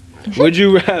lighter. Would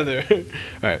you rather? All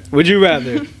right. Would you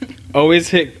rather always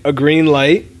hit a green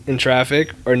light in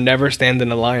traffic or never stand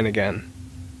in a line again?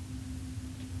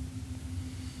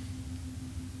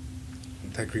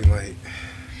 That green light.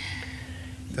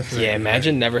 Definitely Yeah, green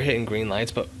imagine never hitting green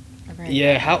lights. But Right.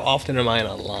 yeah, how often am I in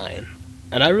a line?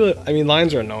 And I mean,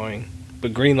 lines are annoying,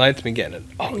 but green lights been getting it.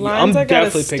 Oh, yeah, Lines, I'm I gotta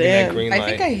definitely picking that stand. green I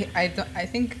light. think I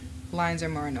think lines are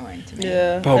more annoying to me.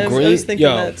 Yeah. Bro, I was green- thinking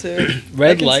yo, that too.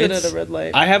 red I lights. considered a red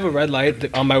light. I have a red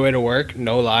light on my way to work.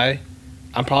 No lie,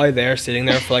 I'm probably there sitting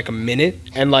there for like a minute,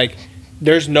 and like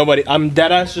there's nobody. I'm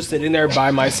dead ass just sitting there by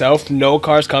myself. No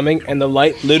cars coming, and the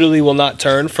light literally will not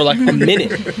turn for like a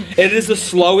minute. It is the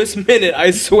slowest minute, I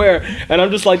swear. And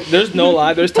I'm just like, there's no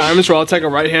lie. There's times where I'll take a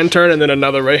right hand turn and then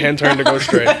another right hand turn to go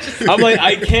straight. I'm like,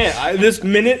 I can't. This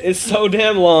minute is so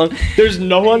damn long. There's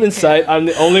no one in sight. I'm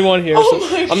the only one here. Oh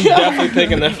so my I'm God. definitely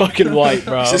picking that fucking light,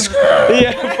 bro.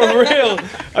 Yeah, for real.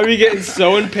 I be getting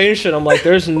so impatient. I'm like,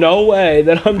 there's no way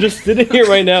that I'm just sitting here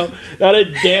right now, not a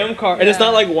damn car. And it's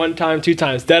not like one time, two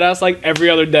times. Dead ass like every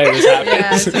other day this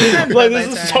happens. sometimes Like red this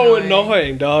lights is are so annoying.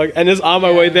 annoying, dog. And it's on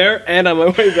my way there and on my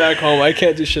way back home. I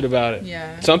can't do shit about it.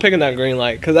 Yeah. So I'm picking that green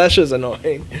light because that shit's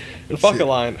annoying. And fuck a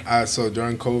line. So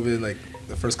during COVID, like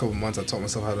the first couple months, I taught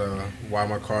myself how to wire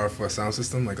my car for a sound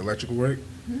system, like electrical work.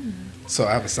 So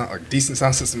I have a decent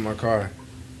sound system in my car.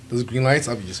 Those green lights,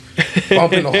 I'll be just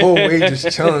bumping the whole way, just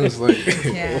chilling. It's like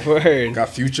Yeah. Word. got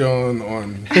Future on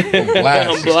blast,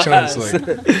 On just chilling. It's blast.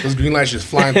 like those green lights just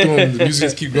flying through them. The music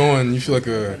just keep going. You feel like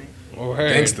a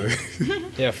Word. gangster.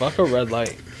 Yeah, fuck a red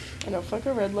light. I know, fuck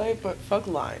a red light, but fuck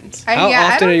lines. How I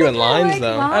often don't are you think in I lines, like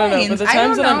though? I don't know, but the lines.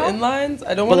 times I that don't I'm in know. lines,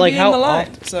 I don't But want to like be how in the line.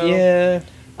 often? So Yeah.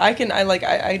 I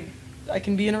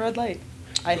can be in a red light.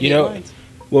 I hate You know, lines.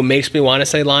 what makes me want to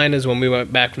say line is when we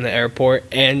went back from the airport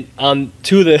and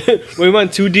to the we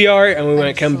went to DR and we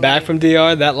went come back from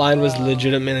DR. That line was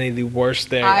legitimately the worst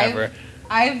thing ever.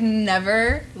 I've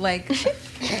never like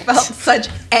felt such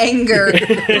anger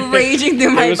raging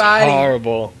through It my was body.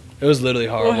 horrible. It was literally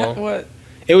horrible. What?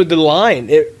 It was the line.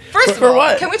 First of For all,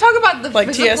 what? can we talk about the Like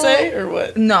physical? TSA or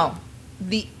what? No,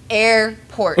 the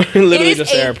airport. Literally It is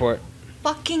just a the airport.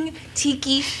 Fucking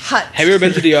tiki hut. Have you ever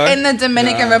been to DR? In the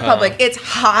Dominican Nah. Republic, it's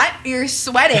hot. You're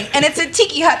sweating, and it's a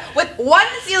tiki hut with one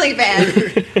ceiling fan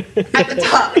at the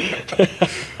top.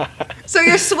 So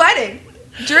you're sweating,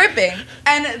 dripping,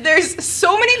 and there's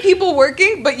so many people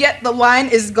working, but yet the line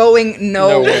is going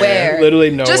nowhere. Literally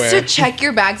nowhere. Just to check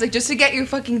your bags, like just to get your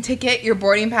fucking ticket, your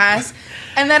boarding pass,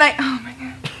 and then oh my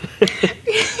god,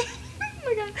 oh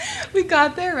my god, we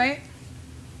got there, right?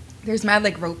 There's mad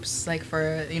like ropes like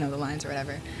for the lines or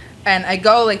whatever, and I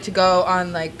go like to go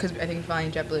on like because I think we're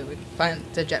flying JetBlue, we find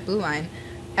the JetBlue line,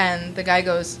 and the guy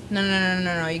goes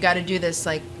no, you got to do this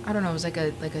like I don't know, it was like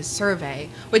a survey,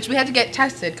 which we had to get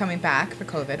tested coming back for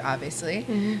COVID obviously.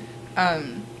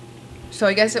 So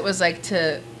I guess it was like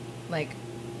to like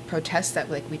protest that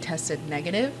like we tested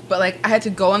negative, but like I had to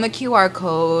go on the QR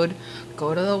code,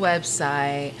 go to the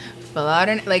website, fill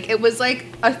out like it was like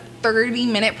a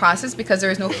 30-minute process because there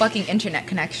was no fucking internet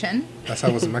connection. That's how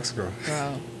it was in Mexico.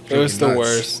 Bro. It was the Nuts.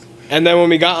 worst. And then when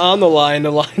we got on the line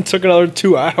took another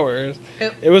 2 hours.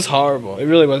 It was horrible. It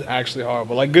really was actually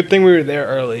horrible. Like, good thing we were there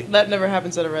early. That never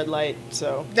happens at a red light,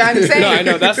 so. I'm saying. No, I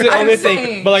know. That's the I'm only saying.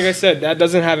 thing. But like I said, that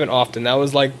doesn't happen often. That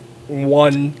was like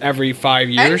one every 5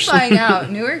 And years. flying out.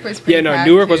 Newark was pretty Yeah, no, packed,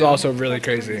 Newark was too. also really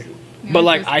crazy. Newark But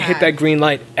like, was I hit packed. that green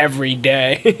light every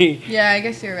day. Yeah, I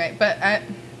guess you're right. But I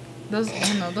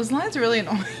don't know. Those lines are really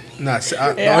annoying. Nah, the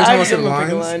only Yeah, time I I see give him a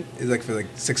bigger lines line. is like for like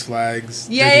Six Flags.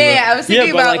 Yeah, Disney yeah, World. yeah. I was Yeah,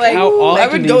 thinking but, about like, how ooh, often I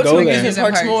would do go you to go there? amusement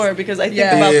parks Parks. more because I think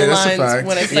Yeah. about Yeah, the that's a lines fact.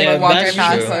 when I Just think like Yeah, walking that's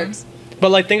past true. them. But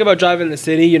like, think about driving the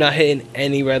city. You're not hitting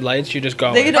any red lights. You just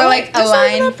go. They Or don't- like a That's not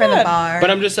even line that for the bad. bar.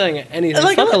 But I'm just saying, anything.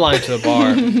 Like, Fuck a line to the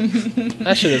bar.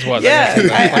 That shit is what. Yeah, like,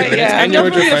 that's 20 minutes. yeah. And you're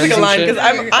with your Definitely friends a and line shit.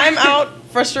 because I'm out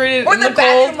frustrated or in the the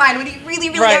bathroom cold. line when you really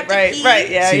have Right, to right, pee. right.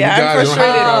 Yeah, See, yeah. you I'm guys don't have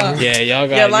frustrated. that problem. Yeah, y'all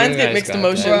got. Yeah, you lines guys get mixed got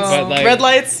emotions. that. But, like, Red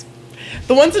lights.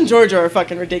 The ones in Georgia are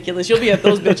fucking ridiculous. You'll be at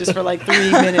those bitches for like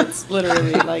 3 minutes,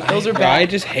 literally. Like those are Bro, I bad,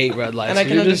 just hate red lights. and I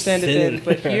can You're just understand it sitting then.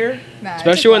 But there. here, Nah, it's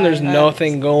Especially when fine. there's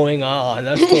nothing going on.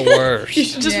 That's the worst. you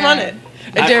should just Yeah. run it.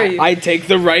 I dare you. I take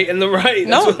the right and the right.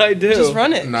 no, That's what I do. Just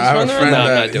run it. Nah, just I run have the a friend red No, I'm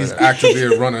light. not that doing he's that. actively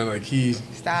a runner. Like he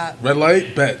Stop. red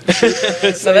light, bet.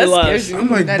 Say So that less. scares you. I'm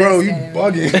like, That bro, is you scary.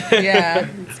 bugging. Yeah.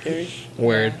 It's scary.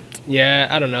 Weird. Yeah,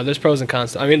 I don't know. There's pros and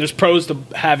cons. I mean, there's pros to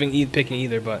picking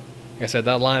either, but like I said,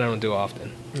 that line I don't do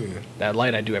often. Yeah. That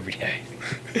light I do every day.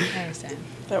 I understand.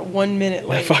 That 1 minute That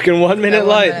light. fucking 1 minute That 1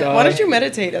 light, minute. dog. Why don't you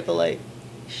meditate at the light?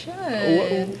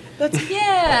 Should. That's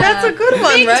Yeah. That's a good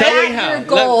one, Make right? Tell me that how. your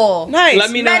goal. nice. Let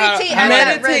me know how, Meditate how, at I,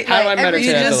 that red how I light every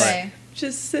meditate at the Tuesday. light.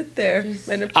 Just sit there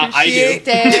and I appreciate.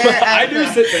 do. Stare I at do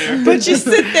the- sit there. But you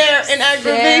sit there in Stare at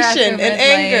aggravation the and red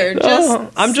anger. light. Just No,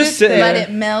 I'm just sit sitting there. Let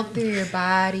it melt through your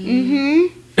body.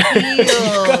 Mm-hmm.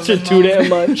 Feel Got you the too damn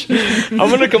moment. much. I'm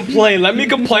gonna complain. Let me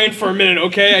complain for a minute,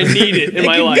 okay? I need it in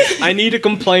my life. I need to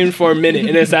complain for a minute,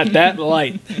 and it's at that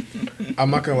light. I'm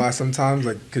not gonna lie. Sometimes,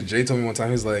 like, cause Jay told me one time,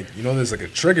 he was like, you know, there's like a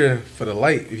trigger for the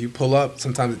light. If you pull up,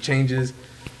 sometimes it changes.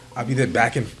 I'll be there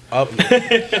backing up. I'm trying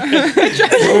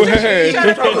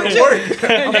to work.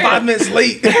 I'm 5 minutes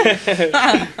late.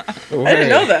 I didn't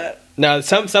know that. Now,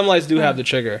 some lights do have the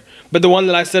trigger, but the one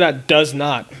that I sit at does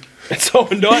not. It's so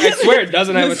annoying. I swear it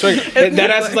doesn't have a trigger. That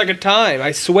has like a time.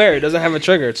 I swear it doesn't have a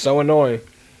trigger. It's so annoying.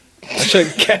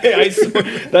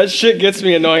 That shit gets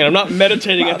me annoying. I'm not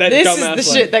meditating at that This dumbass is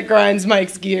the light. shit that grinds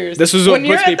Mike's gears. This was what when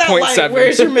you're puts me at that 0.7. light,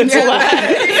 where's your mental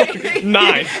at?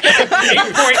 9. 8.9.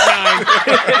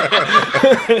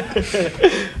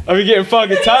 I be getting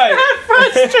fucking tired.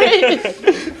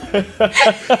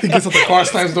 He gets out the car,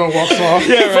 slams the door, and walks off.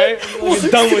 Yeah, right? I'm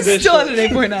done with this Still shit.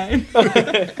 at an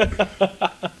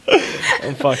 8.9.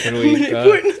 I'm fucking weak,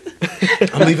 dog.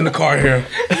 I'm leaving the car here,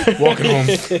 walking home.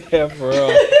 Yeah, for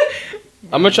real.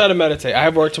 I'm gonna try to meditate. I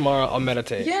have work tomorrow. I'll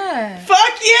meditate. Yeah.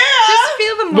 Fuck yeah! Just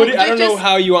feel the But moment. I don't know Just-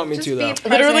 how you want me just to, be though.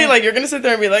 present. Literally, like, you're gonna sit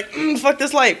there and be like, fuck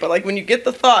this light. But, like, when you get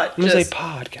the thought, I'm gonna just... say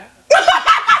podcast.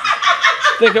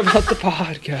 Think about the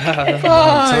podcast.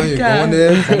 I'm telling you, going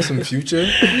there, from some future.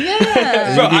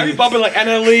 Yeah. Bro, I be bumping like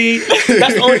NLE.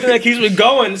 That's the only thing that keeps me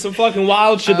going. Some fucking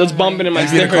wild shit that's bumping in my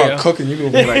You be in the stereo. car cooking, you gonna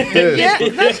be like this. Yeah.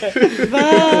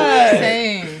 Vibe.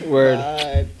 Same. Word.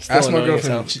 Vibe. Still Ask my annoying as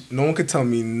girlfriend. No one could tell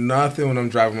me nothing when I'm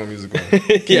driving my music on.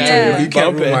 Yeah. You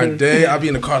can't ruin my bumping. day. I'll be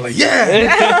in the car like,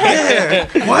 yeah.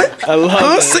 What? I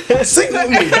love it. Sing with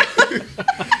me.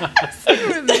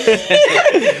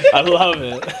 I love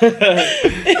it.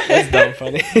 That's dumb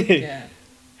funny. Yeah.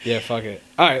 Yeah, fuck it.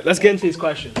 All right, let's get into these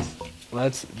questions.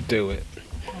 Let's do it.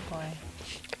 Oh boy.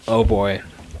 Oh boy.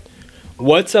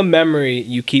 What's a memory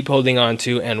you keep holding on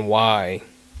to and why?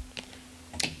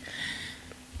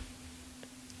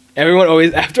 Everyone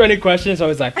always, after any question, is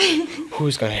always like,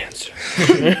 who's going to answer?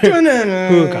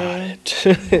 Who got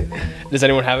it? Does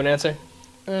anyone have an answer?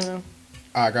 I don't know.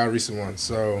 I got a recent one.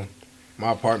 So,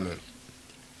 my apartment.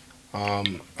 My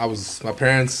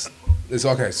parents. It's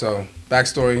okay. So,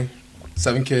 backstory: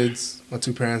 7 kids, my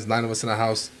 2 parents, 9 of us in a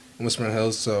house in Whispering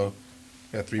Hills. So,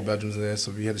 we had 3 bedrooms in there.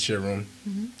 So we had to share a room.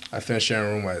 I finished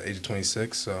sharing a room at the age of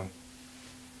 26. So,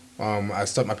 my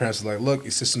parents were like, "Look,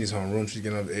 your sister needs her own room. She's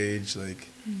getting of age. Like,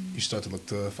 you start to look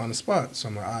to find a spot." So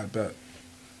I'm like, "I bet."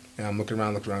 And I'm looking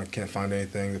around, can't find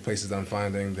anything. The places that I'm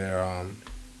finding, they're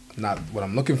not what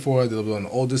I'm looking for. They're a little on the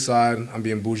older side. I'm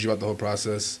being bougie about the whole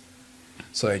process.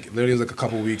 So like literally it was like a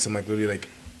couple weeks. I'm like literally like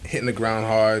hitting the ground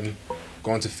hard,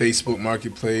 going to Facebook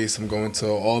Marketplace. I'm going to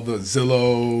all the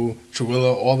Zillow,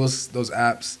 Truilla, all those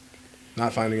apps,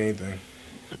 not finding anything.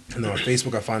 And then on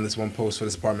Facebook I find this one post for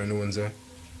this apartment in New Windsor.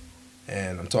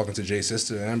 And I'm talking to Jay's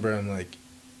sister, Amber. I'm like,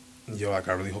 yo, like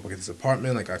I really hope I get this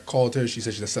apartment. Like I called her. She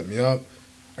said she's gonna set me up.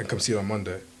 I can come see it on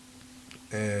Monday.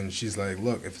 And she's like,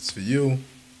 look, if it's for you,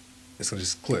 it's gonna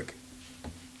just click.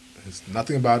 It's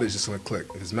nothing about it. It's just gonna click.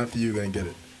 If it's meant for you, you're gonna get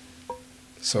it.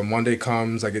 So Monday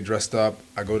comes, I get dressed up,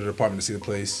 I go to the apartment to see the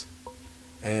place,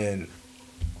 and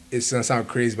it's gonna sound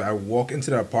crazy, but I walk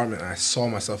into the apartment and I saw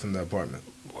myself in the apartment.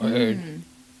 Word.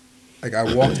 Like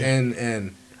I walked in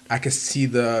and I could see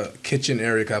the kitchen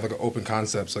area. 'Cause I have like an open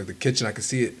concept, so like the kitchen, I could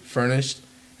see it furnished,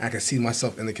 and I could see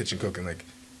myself in the kitchen cooking. Like,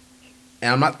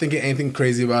 and I'm not thinking anything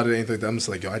crazy about it, anything like that. I'm just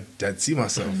like, yo, I dead see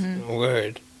myself,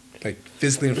 Word. like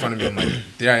physically in front of me. I'm like,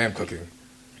 there I am cooking.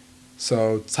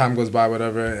 So time goes by,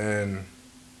 whatever, and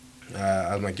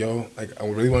I'm like, yo, like I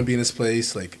really want to be in this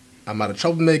place. Like I'm not a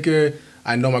troublemaker.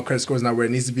 I know my credit score is not where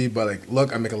it needs to be, but like,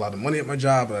 look, I make a lot of money at my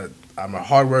job. But I'm a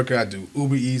hard worker. I do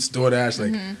Uber Eats, DoorDash.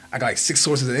 Like I got like 6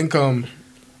 sources of income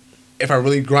if I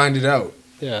really grind it out.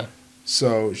 Yeah.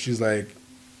 So she's like,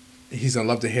 he's gonna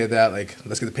love to hear that. Like,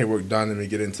 let's get the paperwork done and we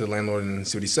get into the landlord and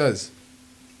see what he says.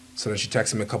 So then she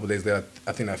texted me a couple days later.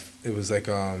 I think it was like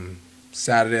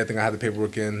Saturday. I think I had the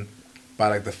paperwork in. By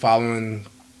like the following,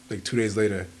 like 2 days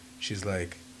later, she's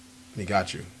like, "We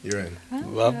got you. You're in."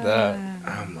 Love that.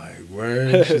 I'm like,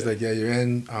 word. She's like, "Yeah, you're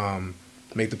in.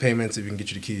 Make the payments if we can get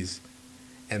you the keys."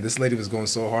 And this lady was going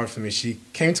so hard for me. She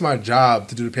came to my job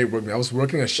to do the paperwork. I was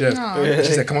working a shift. Aw.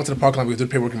 She said, "Come on to the parking lot. We can do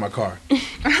the paperwork in my car."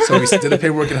 So we did the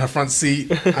paperwork in her front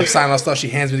seat. I'm signing all stuff. She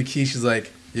hands me the keys. She's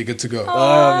like, "You're good to go."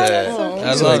 Love it. Oh,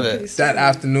 I So, love like, it. that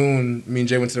afternoon, me and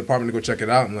Jay went to the apartment to go check it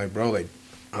out. I'm like, bro, like,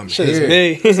 I'm Shit here. is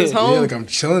me. This is home. Yeah, like I'm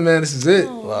chilling, man. This is it.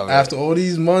 Love it. After all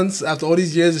these months, after all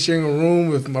these years of sharing a room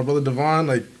with my brother Devon,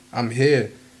 like I'm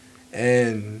here,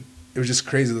 and it was just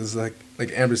crazy. It was like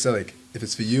Amber said, like if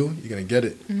it's for you, you're gonna get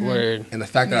it. Word. And the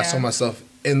fact that I Yeah. saw myself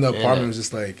in the Yeah. apartment was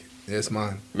just like, yeah, it's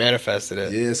mine. Manifested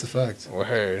it. Yeah, it's a fact.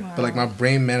 Word. But like my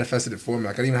brain manifested it for me.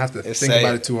 Like I didn't even have to It's think safe.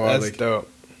 about it too hard. That's Like dope.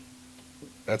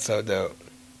 That's so dope.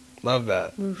 Love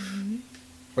that.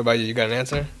 What about you? You got an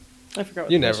answer? I forgot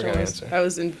what You the never question gonna was. answer. I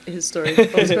was in his story.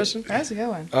 What was the question? That's a good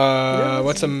one.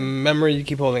 What's a memory you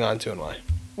keep holding on to and why?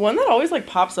 One that always like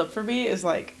pops up for me is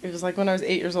like it was like when I was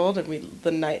 8 years old and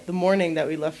the morning that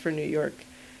we left for New York,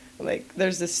 like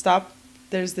there's this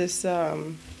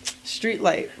street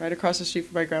light right across the street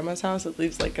from my grandma's house. It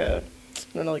leaves like a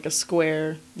like a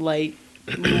square light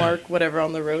mark whatever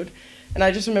on the road, and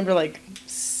I just remember like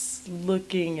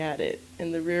looking at it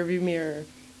in the rearview mirror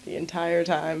the entire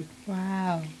time.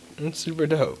 Wow. It's super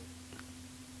dope.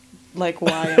 Like,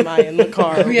 why am I in the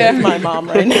car Yeah. with my mom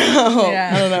right now?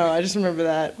 Yeah. I don't know. I just remember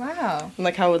that. Wow. And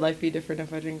like, how would life be different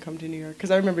if I didn't come to New York? Because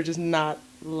I remember just not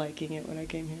liking it when I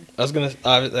came here. I was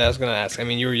gonna ask. I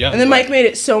mean, you were young. And then but Mike made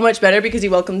it so much better because he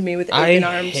welcomed me with open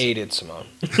I arms. hated Simone.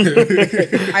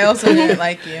 I also didn't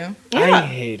like you. I Yeah.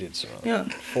 hated Simone. Yeah,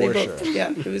 For they both- sure.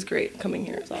 Yeah, it was great coming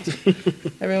here. It was awesome.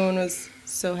 Everyone was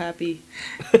so happy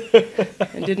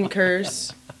and didn't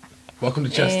curse. welcome to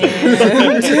Chester.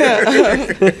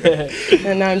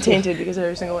 And now I'm tainted because of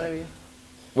every single one of you.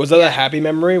 Was that a happy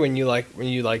memory when you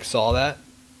saw that,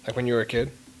 like when you were a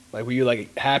kid? Like were you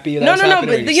like happy that No, was no, no.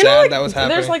 happening? Or But were you you know, sad like that was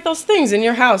happening? there's like those things in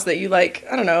your house that you like.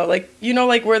 I don't know, like you know,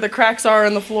 like where the cracks are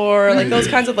in the floor, like those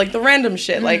kinds of like the random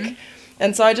shit. Like,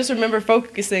 and so I just remember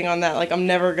focusing on that. Like I'm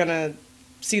never gonna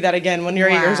see that again. When you're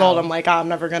 8 years Wow. old, I'm like, I'm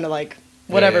never gonna like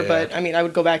whatever. Yeah. But I mean, I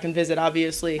would go back and visit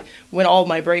obviously when all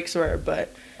my breaks were.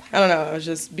 But I don't know. I was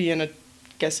just being a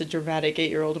dramatic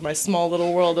 8-year-old in my small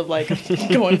little world of like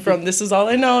going from this is all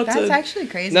I know That's to actually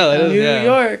crazy. No, that though. is- New yeah.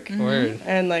 York. Word.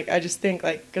 And like I just think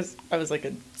like because I was like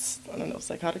a I don't know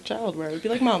psychotic child where I would be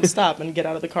like Mom stop and get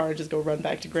out of the car and just go run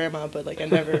back to Grandma, but like I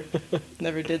never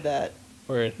did that.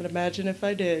 Word. But imagine if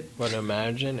I did, But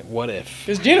imagine, what if?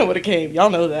 because Gina would have came.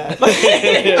 Y'all know that. All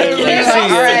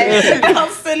right. I'll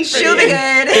send for She'll you. be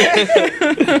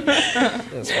good.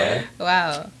 That's fine.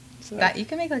 Wow. So- That you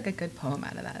can make like a good poem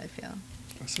out of that, I feel.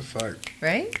 That's a fact.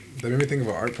 Right? That made me think of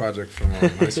an art project from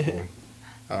high school.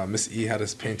 Miss E had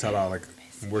us paint out our like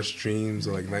worst dreams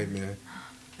or like nightmare,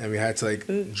 and we had to like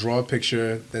draw a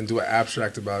picture, then do an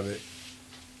abstract about it,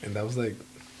 and that was like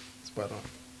spot on.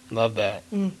 Love that.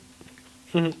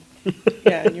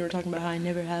 Yeah, and you were talking about how I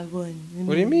never have one.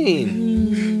 What do you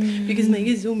mean? Because Mike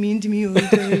is so mean to me all the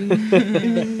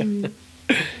time.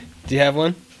 Do you have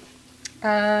one?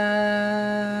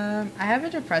 I have a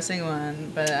depressing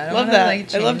one, but I don't Love wanna, that.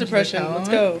 like, I love change the depression. tone. Let's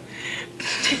go.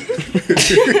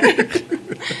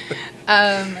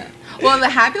 Well, the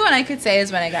happy one I could say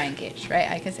is when I got engaged, right?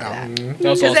 I could say that. That was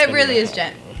Because also it really gonna- is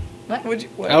Jen. What? Would you?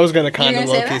 What? I was gonna kind You're of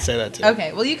gonna say low key that? say that too.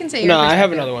 Okay, well, you can say your No, I have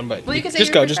perspective. another one, but Well, you can say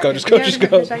just your go, just go, just perspective.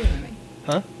 go, You just have a go. different perspective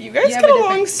than me. You guys You have get a along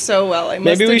different- so well. I must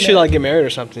Maybe we should admit. like get married or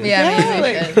something. Yeah, maybe we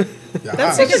like- should. Yeah,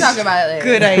 That's We such can a talk about it later.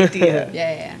 good idea.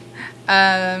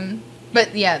 Yeah.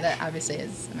 But yeah, that obviously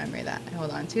is a memory that I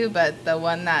hold on to. But the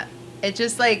one that it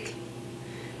just like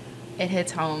it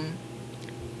hits home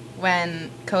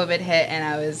when COVID hit and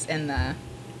I was in the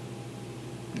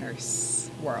nurse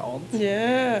world.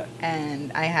 Yeah.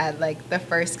 And I had like the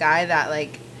first guy that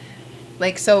like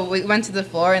so we went to the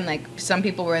floor and like some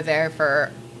people were there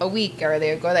for a week or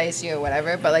they would go to the ICU or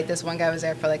whatever, but like this one guy was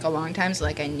there for like a long time, so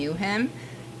like I knew him.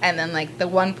 And then like the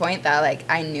one point that like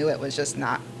I knew it was just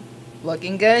not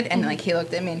looking good, and like he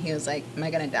looked at me and he was like, "Am I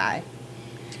gonna die?"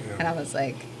 Yeah. And I was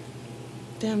like,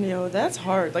 "Damn, yo, that's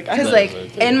hard." Like, because like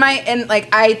in like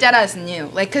I deadass knew,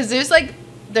 like, because there's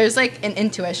like an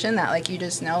intuition that like you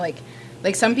just know,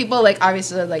 like some people like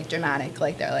obviously they're like dramatic,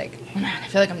 like they're like, "Oh man, I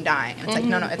feel like I'm dying," and it's like,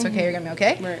 no, it's okay, you're gonna be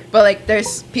okay. Right. But like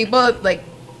there's people like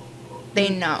they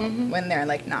know when they're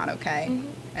like not okay,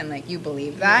 and like you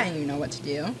believe that and you know what to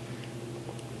do.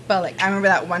 But like I remember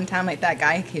that one time, like that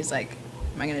guy, he's like,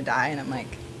 "Am I gonna die?" And I'm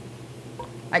like,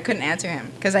 I couldn't answer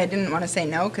him because I didn't want to say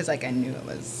no because like I knew it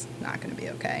was not gonna be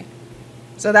okay.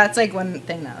 So that's like one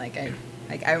thing that like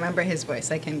I remember his voice,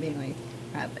 like him being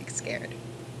like like scared.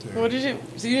 What did you?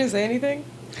 So you didn't say anything?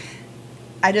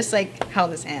 I just like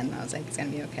held his hand and I was like, "It's gonna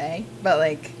be okay." But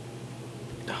like,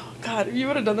 oh God, if you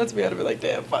would have done that to me, I'd have been like,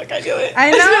 "Damn, fuck, I knew it."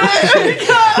 I know,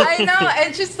 I know.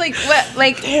 It's just like what,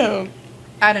 like, damn.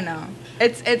 I don't know.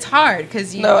 It's hard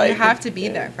because you have to be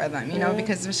there for them, you know,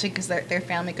 because especially because their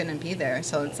family couldn't be there.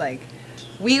 So it's like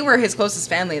we were his closest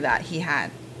family that he had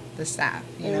the staff,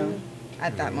 you know,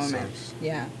 at that moment.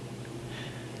 Yeah.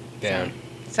 Damn. So,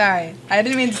 sorry, I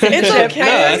didn't mean to sing It's the ship. okay.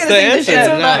 I was No, gonna sing the that's the ship,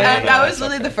 answer. but No, that was it's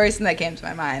really okay. the first thing that came to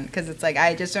my mind because it's like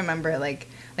I just remember like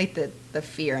the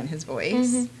fear in his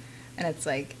voice. And it's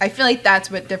like, I feel like that's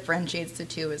what differentiates the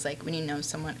two is like when you know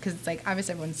someone, because it's like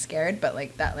obviously everyone's scared, but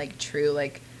like that like true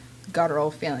like guttural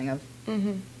feeling of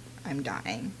I'm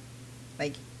dying,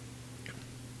 like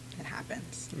it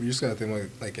happens. You just gotta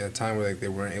think like at a time where like they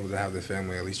weren't able to have their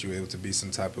family, at least you were able to be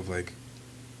some type of like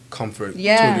comfort to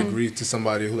a degree to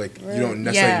somebody who like you don't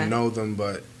necessarily know them,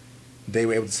 but they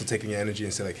were able to still take in your energy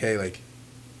and say like, hey, like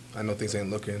I know things ain't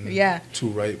looking too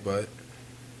right, but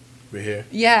we're here.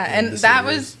 Yeah, and that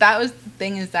was the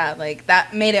thing is that like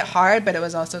that made it hard, but it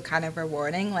was also kind of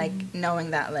rewarding, like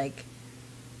knowing that like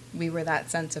we were that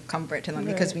sense of comfort to them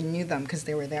because we knew them because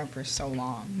they were there for so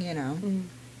long, you know.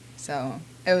 So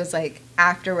it was like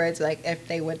afterwards, like if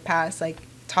they would pass, like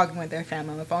talking with their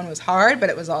family on the phone was hard, but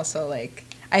it was also like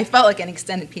I felt like an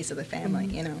extended piece of the family,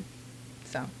 you know.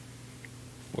 So.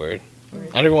 Word. I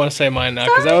don't even want to say mine now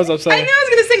because that was upsetting. I knew I was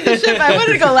gonna sing the shit, but I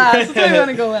wanted to go last. That's why I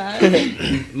want to go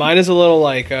last. Mine is a little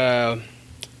like, oh,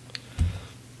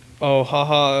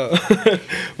 haha.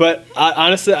 But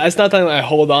honestly, it's not something that I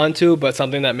hold on to, but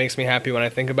something that makes me happy when I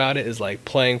think about it is like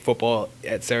playing football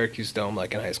at Syracuse Dome,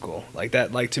 like in high school. Like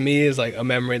that, like to me is like a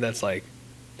memory that's like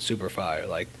super fire.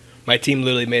 Like my team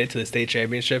literally made it to the state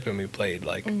championship and we played.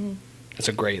 Like it's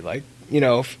a great, like, you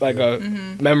know, like a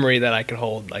memory that I can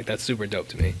hold. Like that's super dope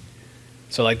to me.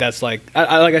 So like that's like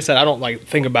I like I said, I don't like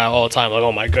think about it all the time. Like,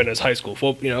 oh my goodness, high school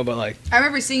football, you know. But like I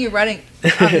remember seeing you running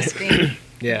on the screen.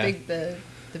 Yeah.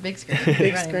 The big screen.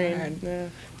 Big Running screen. hard. Yeah.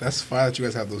 That's fine that you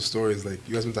guys have those stories. Like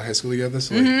you guys went to high school together,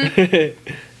 so like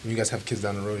when you guys have kids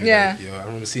down the road, you're like, yo, I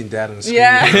remember seeing dad on the screen.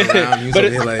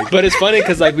 Around, but it's funny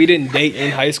because like we didn't date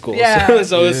in high school,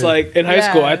 so it's like in high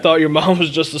school I thought your mom was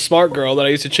just a smart girl that I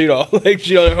used to cheat on, like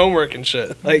cheat on her homework and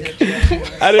shit. Like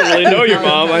I didn't really know your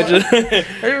mom. I didn't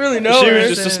really know. She was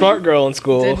just a smart girl in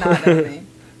school. Did not know me.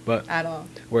 But at all.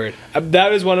 Word.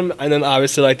 That is one of them, and then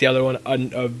obviously like the other one,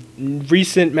 a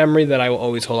recent memory that I will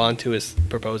always hold on to is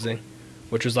proposing,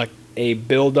 which was like a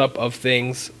build-up of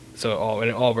things. So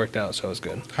it all worked out, so it was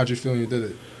good. How'd you feel when you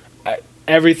did it?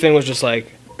 Everything was just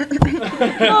like,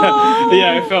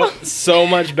 yeah, I felt so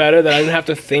much better that I didn't have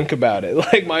to think about it.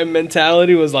 Like my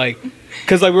mentality was like,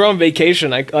 because like we were on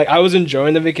vacation, I was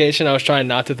enjoying the vacation. I was trying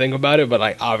not to think about it, but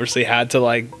I obviously had to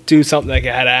like do something like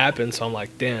it had to happen. So I'm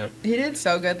like, damn. He did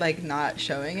so good, like not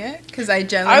showing it, because I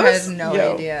generally had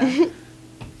no idea.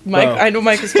 Mike, I know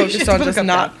Mike is focused on just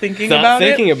not thinking about it. Not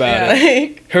thinking about it.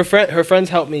 Like, her friends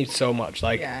helped me so much.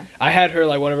 Like I had her,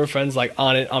 like one of her friends, like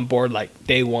on board like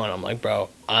day one. I'm like, bro,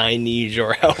 I need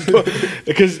your help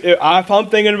because if I'm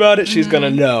thinking about it, she's gonna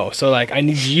know. So like, I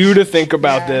need you to think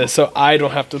about this, so I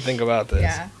don't have to think about this.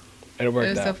 Yeah, and it worked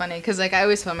out. It was so funny because like I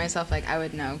always felt myself like I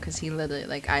would know because he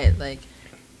literally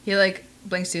he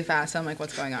blinks too fast. So I'm like,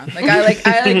 what's going on? Like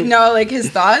I know like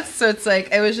his thoughts. So it's like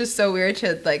it was just so weird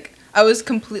to like. I was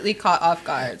completely caught off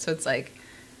guard, so it's like,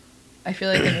 I feel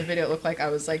like in the video it looked like I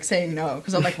was like saying no,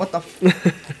 because I'm like, what the,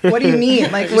 what do you mean?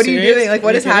 Like, what are you doing? Like,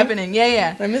 what is happening?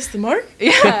 Yeah. I missed the mark?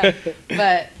 Yeah,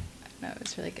 but no, it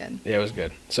was really good. Yeah, it was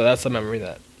good. So that's the memory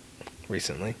that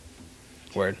recently.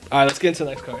 Word. All right, let's get into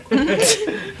the next card.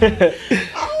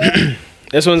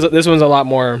 This one's a lot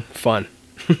more fun.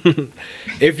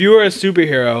 If you were a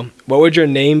superhero, what would your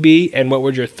name be, and what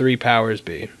would your 3 powers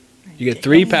be? You get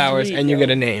 3 powers, and you get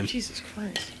a name. Jesus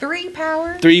Christ. 3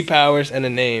 powers? 3 powers and a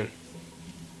name.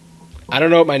 I don't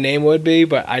know what my name would be,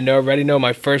 but I already know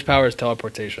my first power is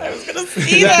teleportation. I was gonna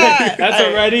see that. That's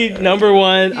already number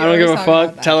 1. I don't give a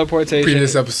fuck. Teleportation.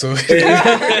 Previous episode.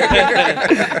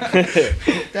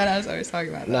 That I was always talking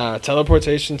about. Nah,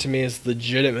 teleportation to me is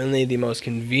legitimately the most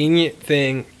convenient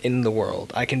thing in the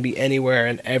world. I can be anywhere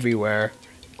and everywhere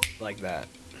like that.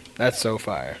 That's so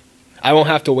fire. I won't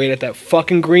have to wait at that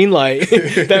fucking green light,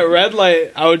 that red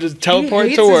light. I would just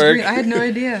teleport to work. I had no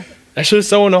idea. That shit is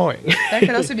so annoying. That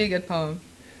could also be a good poem.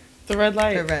 The red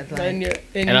light. The red light.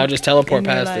 And I'll just teleport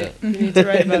past it. You need to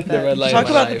write about The that. red light Talk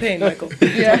in my about the life. pain, Michael.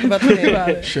 Yeah, Talk about the pain. about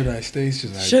it. Should I stay?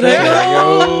 Should I Should go?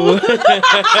 I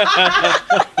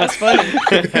go? That's funny.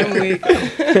 I'm weak.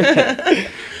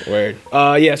 Weird.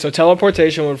 Yeah, so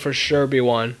teleportation would for sure be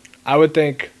one. I would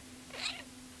think,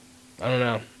 I don't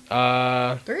know.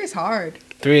 3 is hard.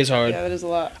 3 is hard. Yeah, that is a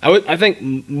lot. I think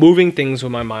moving things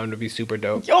with my mind would be super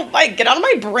dope. Yo, Mike, get out of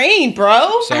my brain,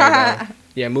 bro. Sorry, bro.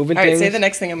 Yeah, moving All right, things. say the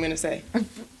next thing I'm gonna say.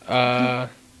 I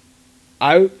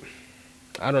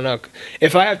don't know.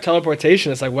 If I have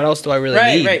teleportation, it's like, what else do I really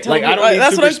need? Right. Like, I don't need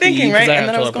That's super what I'm thinking, speed right? 'cause I And have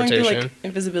then I was going through teleportation. like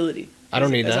invisibility. I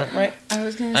don't need Is that. right? I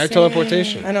was gonna I have say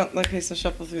teleportation. I don't. Okay, so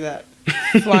shuffle through that.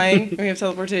 Flying. We have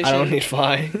teleportation. I don't need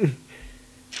flying.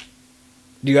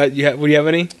 Do you have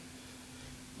any?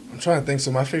 I'm trying to think.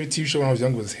 So my favorite TV show when I was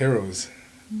younger was Heroes,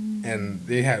 and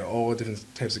they had all different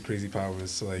types of crazy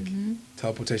powers. So like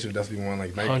teleportation would definitely be one.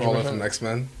 Like Nightcrawler 100%. from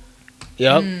X-Men.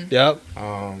 Yep. Yep.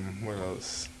 What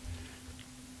else?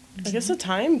 I guess a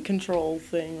time control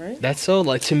thing, right? That's so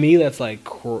like, to me, that's like,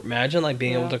 imagine like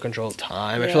being Yeah. able to control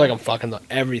time. I Yeah. feel like I'm fucking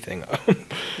everything up.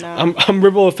 Nah. I'm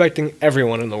ripple affecting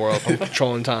everyone in the world. I'm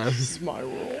controlling time. This is my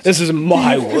world. This is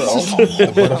my world.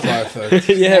 The butterfly effect.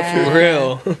 Yeah, for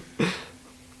real.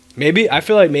 I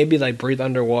feel like breathe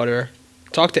underwater,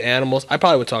 talk to animals. I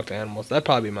probably would talk to animals. That'd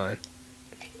probably be mine.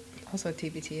 Also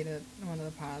TBT to one of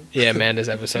the pods. Yeah, Amanda's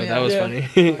episode. Yeah. That was Yeah. funny.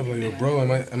 I'm like, yo, bro,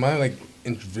 am I like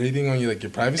invading on you like your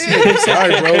privacy? I'm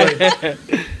sorry, bro. Like,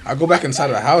 I'll go back inside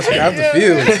of the house. You have the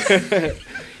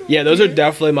feel. Yeah, those are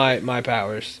definitely my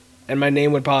powers. And my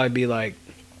name would probably be like,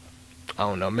 I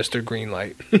don't know, Mr.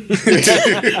 Greenlight.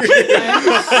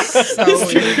 So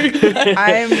weird.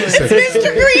 I'm Mr.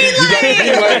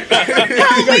 Greenlight!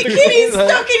 How my kitty's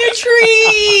stuck in a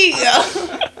tree!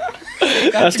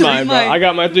 That's mine, bro. Greenlight. I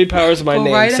got my 3 powers of my Go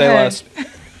name. right Say ahead. less.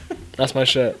 That's my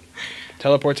shit.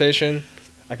 Teleportation.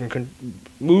 I can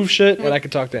move shit, and I can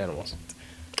talk to animals.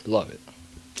 Love it.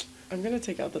 I'm gonna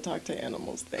take out the talk to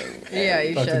animals thing. Yeah,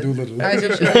 you Dr. should. Doolittle. As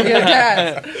you should.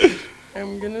 Yeah,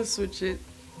 I'm gonna switch it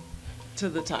to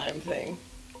the time thing.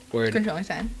 Word. controlling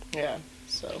time. Yeah,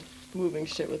 so moving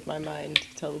shit with my mind,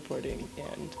 teleporting,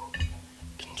 and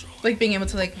Like being able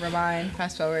to like rewind,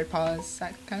 fast forward, pause,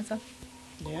 that kind of stuff.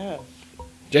 yeah.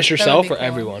 Just would yourself be or cool.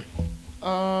 everyone?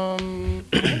 I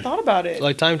haven't thought about it.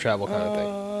 Like time travel kind of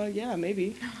thing. Yeah,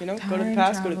 maybe. You know, go to the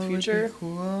past, go to the future,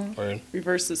 Cool. Word.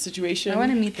 reverse the situation. I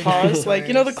wanna meet the pause, like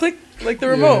you know, the dinosaurs. click, like the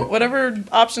remote, whatever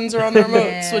options are on the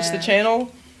remote. Switch the Yeah.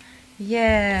 channel.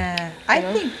 Yeah, I You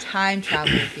know? think time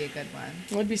travel would be a good one.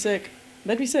 That'd be sick.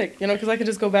 That'd be sick. You know, because I could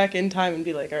just go back in time and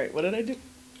be like, all right, what did I do?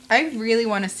 I really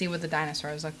want to see what the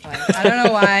dinosaurs look like. I don't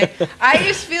know why. I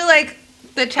just feel like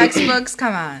the textbooks.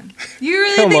 Come on, you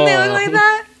really Come think they look on. like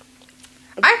that?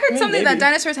 I heard mean, something that maybe.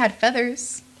 dinosaurs had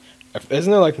feathers.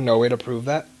 Isn't there like no way to prove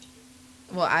that?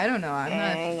 Well, I don't know. I'm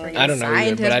not a freaking I don't know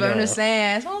either, scientist, but I but I'm don't just know.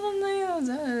 saying. I saw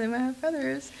something. They might have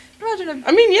feathers. Imagine if.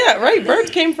 I mean, yeah, right.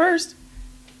 Birds came first.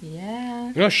 Yeah.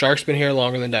 You know, sharks been here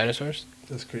longer than dinosaurs.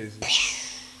 That's crazy.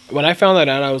 When I found that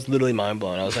out, I was literally mind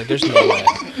blown. I was like, "There's no way."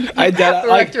 Like,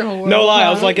 Wrecked your whole no world, lie. I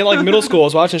huh? was like in like middle school. I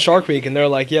was watching Shark Week, and they're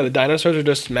like, "Yeah, the dinosaurs are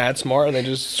just mad smart, and they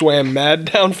just swam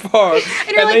mad down far, and,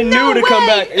 you're they like, "No knew to come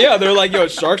way!" back." Yeah, they're like, "Yo,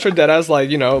 sharks are dead as like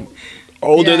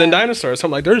older than Yeah. dinosaurs." So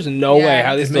I'm like, "There's no Yeah. way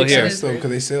how they It still makes here." sense though, because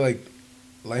they say like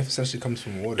life essentially comes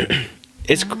from water.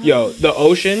 It's the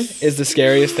ocean is the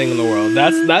scariest thing in the world.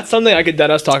 That's something I could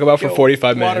deadass talk about for Yo,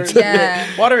 45 water minutes. is lit. Yeah.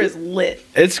 Water is lit.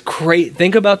 It's great.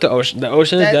 Think about the ocean. The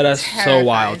ocean is That deadass so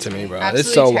wild to terrifies me, bro. Absolutely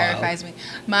It's so terrifies wild.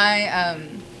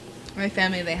 me. My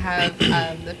family, they have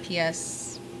the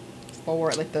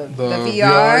PS4, like the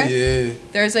VR. Yeah.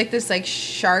 There's like this like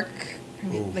shark,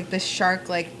 Ooh. like this shark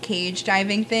like cage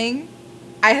diving thing.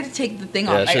 I had to take the thing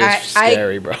Yeah, off. that Like, shit's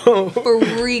scary, bro.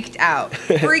 I freaked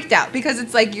out because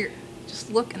it's like you're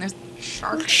just look and there's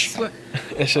Sharks. Swim.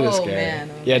 That shit is Oh, scary. man.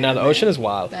 Oh, Yeah, no, man. the ocean is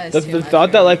wild. That is The too much thought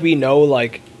for that me. like we know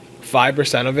like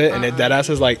 5% of it, and it deadass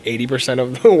is like 80%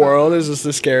 of the world is just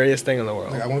the scariest thing in the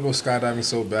world. Like, I want to go skydiving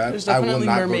so bad. There's I will definitely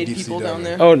not go mermaid deep sea people diving. down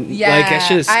there. Oh, Yeah, like that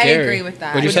shit is I scary. agree with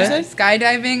that. What'd you say?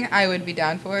 Skydiving, I would be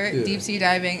down for it. Yeah. Deep sea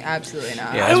diving, absolutely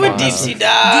not. Yeah, I that's would wild. deep sea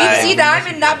dive. Deep sea dive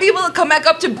and not be able to come back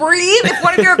up to breathe if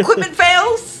one of your equipment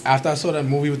fails. After I saw that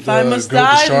movie with If the I girl with must the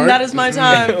die, shark, then that is my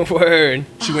time. Word.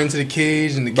 she went into the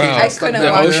cage and the Bro, cage I got stuck couldn't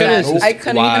down watch ocean there. is that. just I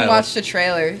couldn't wild. even watch the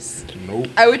trailers. Nope.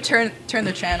 I would turn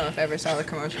the channel if I ever saw the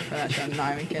commercial for that show. I'm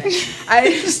not even kidding. I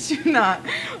just do not.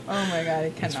 Oh my god, I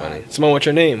That's cannot. funny. Simone, what's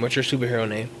your name? What's your superhero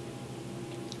name?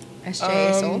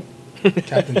 SJ Soul.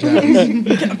 Captain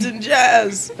Jazz. Captain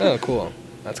Jazz. Oh, cool.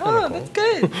 That's kind Oh, of cool. that's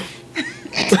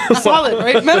good. Solid,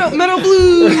 right? Metal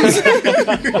blues.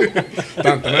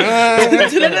 Dun, dun,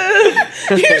 dun.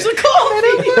 Here's a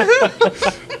coffee.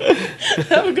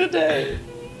 Have a good day.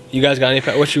 You guys got any?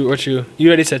 You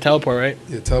already said teleport, right?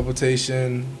 Yeah,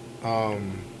 teleportation,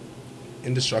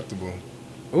 indestructible.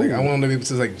 Like, I Ooh. want to be able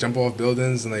to like jump off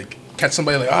buildings and like catch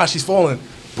somebody like, ah, she's falling.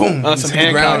 Boom. Oh, you some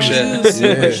hit the Hancock ground. shit.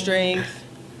 Super Yeah. strength.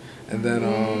 And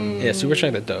then Yeah, super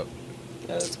strength is dope. Yeah,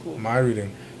 that's cool. my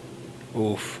reading.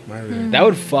 Oof. My reading. That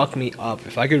would fuck me up.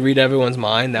 If I could read everyone's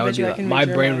mind, that I would bet be you I like, can my read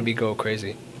your brain mind. would be go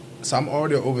crazy. So I'm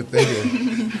already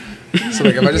overthinking. So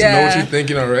like if I just know what Yeah. you're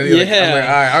thinking already, like, Yeah. I'm like, all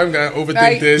right, I'm gonna overthink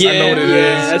Right. this. I know what it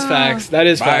yeah, is. that's facts. That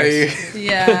is Bye. facts.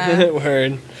 Yeah.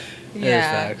 Word. That is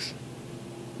Yeah. facts.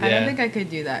 I Yeah. don't think I could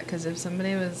do that because if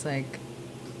somebody was like,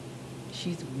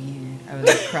 she's weird, I would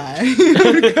like cry.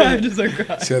 I would cry, just like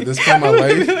cry. See, at this point in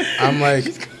my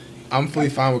life, I'm fully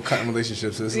fine with cutting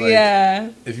relationships. It's like, Yeah.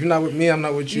 if you're not with me, I'm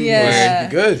not with you. Yeah. Like,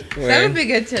 be good. That Word. would be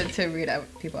good to read out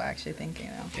what people are actually thinking,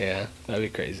 though. Yeah, that'd be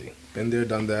crazy. Been there,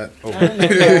 done that. I don't know how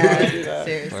I do that.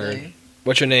 Seriously.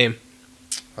 What's your name?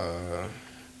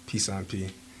 Peace on P.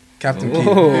 Captain P.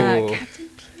 Ooh.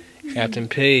 Captain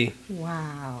P.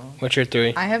 Wow. What's your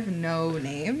 3? I have no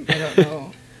name. I don't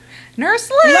know.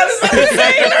 Nurse Liz!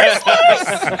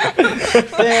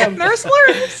 Damn. Nurse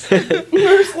Liz!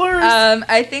 Nurse slurs.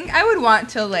 I think I would want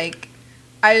to, like,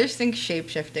 I just think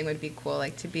shape-shifting would be cool,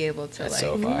 like, to be able to, That's like...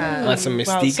 so fire. uh, That's some Wow,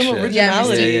 mystique some shit. original- yeah,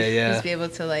 Originality. mystique. Yeah. Just be able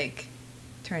to, like,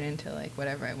 turn into, like,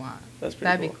 whatever I want. That's pretty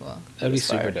That'd cool. be cool. That'd be That's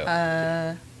super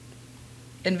fire. dope.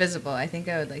 Invisible. I think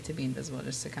I would like to be invisible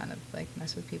just to kind of, like,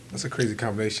 mess with people. That's a crazy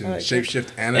combination. I like Shapeshift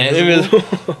and And invisible.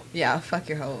 invisible. Yeah, I'll fuck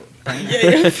your whole brain.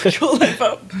 Yeah, your life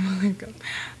up. Oh my god.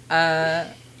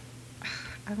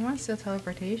 I want to steal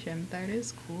teleportation. That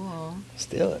is cool.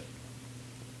 Steal it.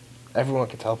 Everyone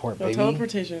can teleport, No, baby.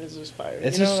 teleportation is just fire.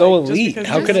 It's you just know, so like, just elite. because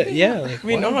How it's- could it? Yeah. Like,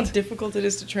 We know how what? difficult it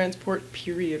is to transport,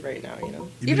 period, right now, you know?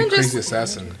 You'd be Even the crazy just-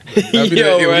 assassin. That'd be Yo,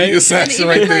 the elite right? And assassin even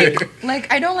right there.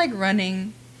 like I don't like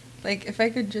running. Like if I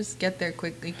could just get there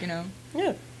quickly, you know.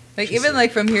 Yeah. Like She even said-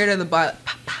 like from here to the bottom,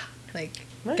 like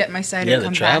Right. get my side Yeah, and the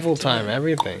come travel back to time, it.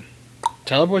 everything.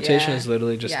 Teleportation Yeah. is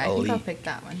literally just yeah, I think I'll elite. pick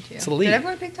that one too. It's elite. Did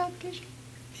everyone pick teleportation?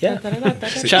 Yeah. Da-da-da-da-da.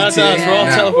 Shout out to us. We're all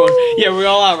Yeah. teleporting. Yeah, we're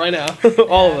all out right now.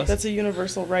 All of us. That's a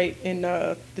universal right in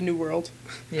the new world,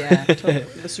 Yeah, the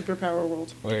superpower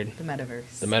world. Weird. the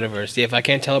metaverse. The metaverse. Yeah, if I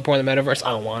can't teleport in the metaverse, I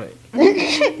don't want it.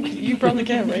 You probably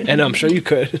can, right? And I'm sure you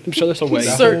could. I'm sure there's a way.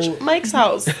 That Search whole- Mike's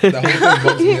house. That whole thing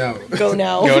bugs me out. Go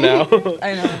now. Go now.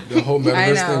 I know. The whole I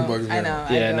metaverse know. thing bugs me I out.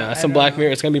 know. Yeah, no, I it's some don't Black know.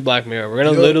 Mirror. It's gonna be Black Mirror. We're gonna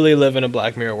You know- literally live in a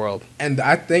Black Mirror world. And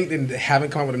I think they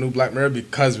haven't come up with a new Black Mirror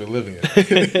because we're living it. That's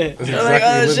They're exactly like,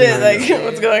 oh what shit, we're living like,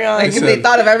 what's going on? Like They they said-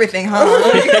 thought of everything, huh?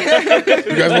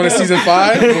 You guys want a season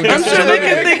 5? I'm sure they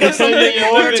can think of something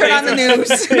more. Turn on the news.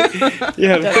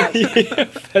 Yeah,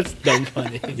 Deadass. that's dumb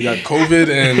funny. You got COVID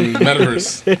and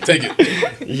metaverse. Take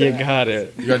it. You got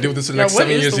it. You gotta deal with this for the Yeah, next what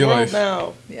 7 is years of the your world life.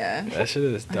 now? yeah. That shit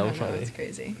is I dumb don't know, funny. It's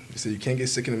crazy. You say you can't get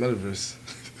sick in the metaverse.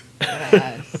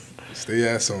 Yes. Stay your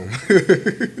ass home.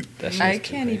 That shit I is can't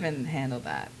crazy. even handle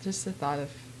that. Just the thought of.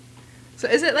 So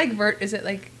is it like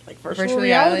Like virtual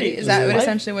reality? Is that Life?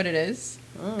 essentially what it is?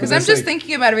 Oh. Because But I'm it's just like-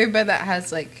 thinking about everybody that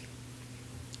has like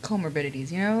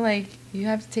comorbidities. You know, like you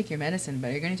have to take your medicine,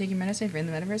 but you're going to take your medicine if you're in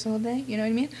the metaverse the whole day. You know what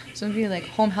I mean? So it'd be like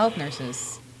home health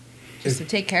nurses, just to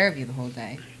take care of you the whole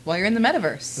day while you're in the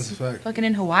metaverse. That's a fact. Fucking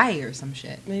in Hawaii or some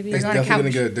shit. Maybe. Or It's you're on a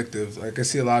definitely couch. gonna get addictive. Like I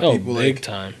see a lot of Oh, people big like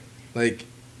time. like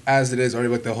as it is already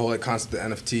like the whole like concept of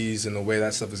NFTs and the way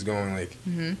that stuff is going. Like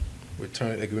Mhm.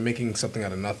 we're making something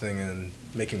out of nothing and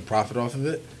making profit off of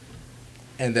it.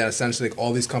 And then essentially like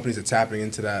all these companies are tapping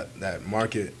into that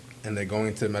market and they're going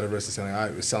into the metaverse and saying, all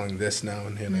right, we're selling this now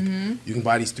and here. Like Mhm. you can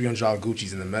buy these $300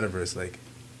 Gucci's in the metaverse. Like,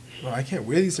 bro, I can't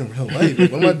wear these in real life.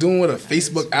 Like, what am I doing with a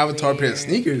Facebook avatar pair of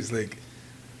sneakers? Like,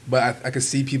 but I could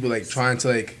see people like trying to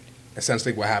like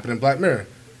essentially what happened in Black Mirror.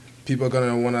 people are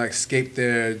gonna want to escape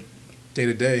their day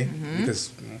to day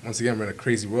because once again we're in a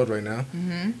crazy world right now,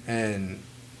 and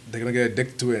they're gonna get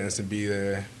addicted to it, and it's gonna be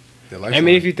their life. I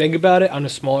mean, if you think about it on a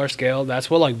smaller scale, that's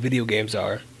what like video games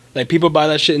are. Like people buy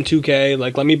that shit in 2K.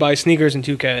 Like let me buy sneakers in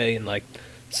 2K, and like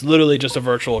it's literally just a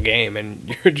virtual game,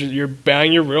 and you're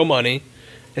buying your real money.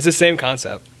 It's the same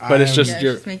concept, but it's just it's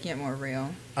just making it more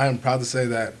real. I am proud to say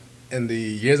that in the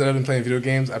years that I've been playing video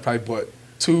games, I probably bought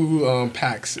 2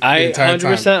 packs. I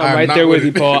 100%. I'm right there with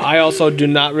you, Paul. I also do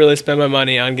not really spend my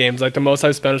money on games. Like the most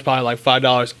I've spent is probably like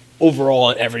 $5 overall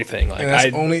on everything. Like and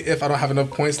that's only if I don't have enough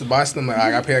points to buy something. Like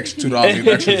I gotta pay extra $2,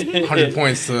 extra 100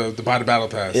 points to buy the battle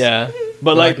pass. Yeah,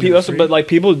 but like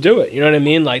people do it. You know what I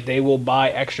mean? Like they will buy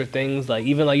extra things. Like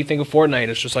even like you think of Fortnite,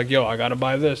 it's just like, yo, I gotta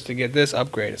buy this to get this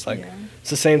upgrade. It's like it's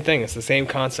the same thing. It's the same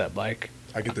concept. Like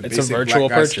I get the it's basic a virtual black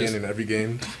guy purchase skin in every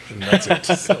game, and that's it.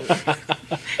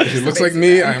 If it looks like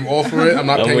me, I am all for it. I'm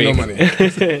not paying no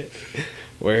money.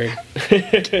 Word.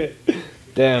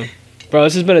 Damn, bro,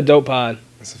 this has been a dope pod.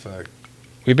 That's a fact.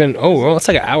 We've been well, it's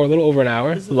like an hour, a little over an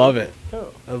hour. Love it.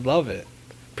 I love it.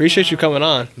 Appreciate you coming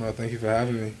on. No, thank you for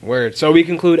having me. Word. So we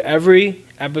conclude every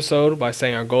episode by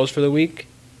saying our goals for the week.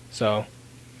 So,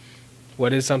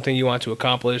 what is something you want to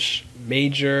accomplish,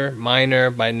 major,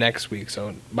 minor, by next week?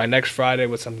 So by next Friday,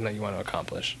 what's something that you want to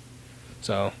accomplish?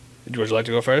 So, would you like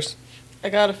to go first? I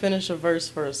gotta finish a verse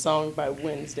for a song by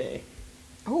Wednesday.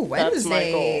 Oh, That's my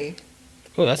Wednesday.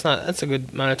 goal. Oh, that's a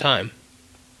good amount of time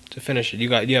to finish it. Do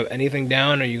you have anything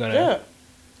down, or are you gonna? Yeah.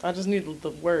 I just need the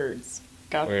words.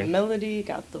 Got Word. the melody,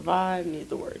 got the vibe, need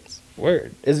the words.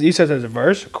 Word. You said there's a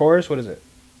verse, a chorus. What is it?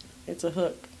 It's a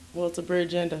hook. Well, it's a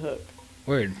bridge and a hook.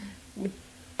 Word.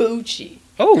 Boochie.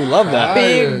 Oh, love that.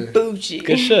 Big Boochie.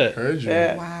 Good shit. Heard you.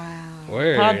 Yeah. Wow.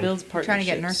 Word. Pod builds Trying to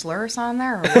get partnerships. Nurse Luris on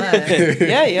there or what?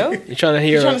 Yeah, yo. You trying to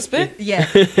hear? You trying to spit? Yeah.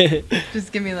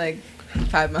 Just give me like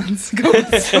 5 months. Go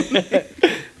with something.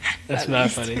 That's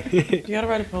not funny. You gotta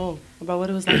write a poem about what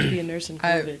it was like to be a nurse in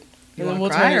COVID. You And then wanna we'll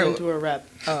cry turn it or- into a rap.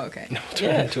 Oh, okay. Turn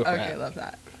Yeah. it into a Okay, rap. love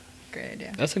that. Great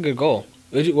idea. That's a good goal.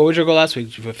 What was your goal last week?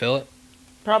 Did you fulfill it?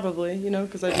 Probably,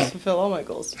 because I just fulfill all my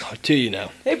goals. Oh, two, you know.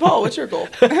 Hey, Paul, what's your goal?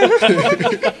 This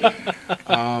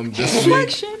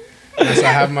week, so I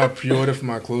have my pre-order for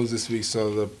my clothes this week,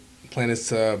 so the plan is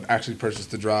to actually purchase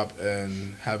the drop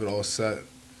and have it all set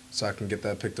so I can get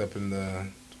that picked up in the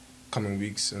coming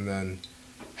weeks, and then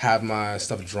have my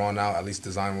stuff drawn out, at least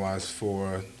design-wise,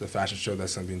 for the fashion show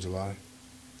that's going to be in July.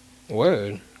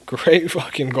 Word. Great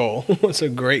fucking goal. It's a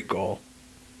great goal.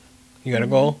 You got a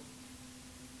goal?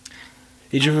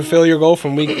 Did you fulfill your goal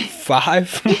from week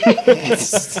 5?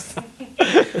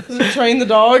 Train the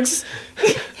dogs.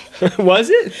 Was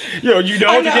it? Yo, you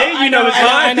know the day, you know the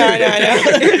time. I know.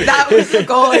 If that was the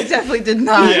goal, I definitely did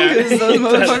not. Yeah. Because those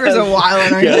motherfuckers are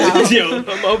wilding right now. Yo,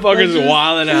 the motherfuckers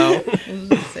wilding out. Let's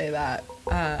just say that.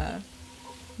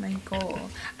 My goal.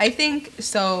 I think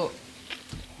so.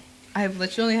 I've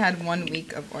literally had 1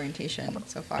 week of orientation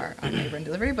so far on labor and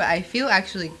delivery, but I feel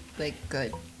actually like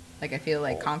good. Like I feel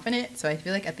like confident. So I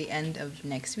feel like at the end of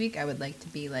next week, I would like to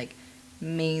be like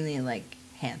mainly like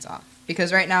hands off,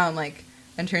 because right now I'm like,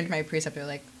 I'm turning to my preceptor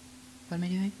like, what am I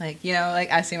doing? Like, like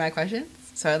asking my questions.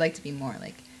 So I'd like to be more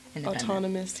like independent.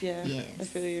 Autonomous, yeah. Yes. I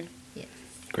feel you. Yes.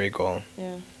 Great goal.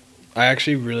 Yeah. I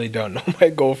actually really don't know my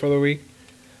goal for the week.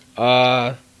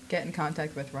 Get in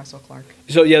contact with Russell Clark.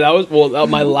 So yeah, that was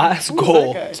my last Who's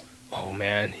goal. that guy? Oh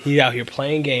man, he out here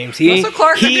playing games. Russell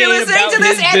Clark, if he you're ain't listening about to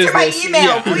this, his answer my business. email,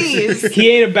 Yeah. please. He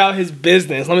ain't about his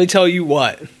business. Let me tell you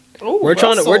what. Ooh, We're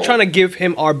trying Russell. to give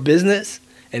him our business,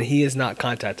 and he is not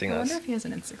contacting I wonder us. if he has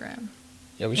an Instagram.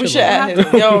 Yeah, We should add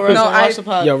him. Yo, Russell, watch the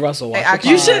pod. Yo, Russell, watch Hey, the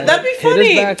You pod. should. That'd be Hit us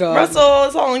funny. back up. Russell,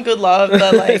 it's all in good love,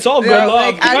 but like, It's all good Yeah,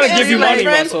 love. like, We're trying to give you actually, money,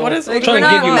 like, Russell. what is- Like, We're trying we're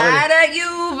to not give you money. mad at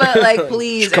you, but like,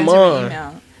 please Come answer on. my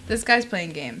email. This guy's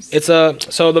playing games. It's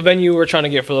so the venue we're trying to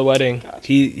get for the wedding. Gotcha.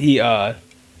 He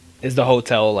is the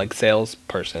hotel like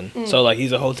salesperson. So like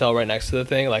he's a hotel right next to the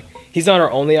thing. Like he's not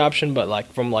our only option, but like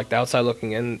from like the outside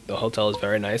looking in, the hotel is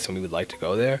very nice, and we would like to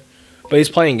go there. But he's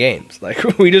playing games. Like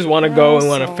we just want to go and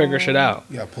want to figure shit out.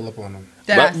 Yeah, pull up on them.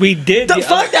 But we did. the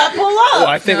fuck that pull up. Oh,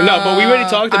 I think no, but we already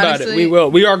talked about it. Honestly, We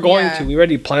will. We are going yeah. to. We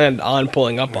already planned on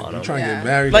pulling up on I'm him. trying to Yeah. get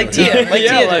married. Like right Tia, now. like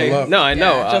yeah, Tia like did. no, I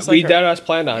know. Yeah, just We like her. dead ass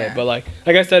planned on it, Yeah. but like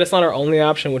I said, it's not our only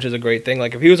option, which is a great thing.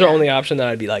 Like if he was our only option, then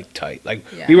I'd be like tight. Like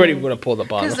Yeah. we already would have pulled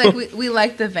up on Because him. like we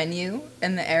like the venue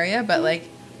and the area, but like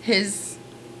his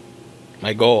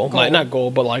My goal, my Goal. not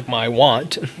goal, but like my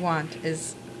want. want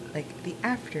is like the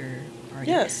after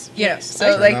party. Yes. You know, Yes. so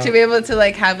I like know. to be able to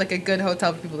like have like a good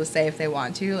hotel for people to stay if they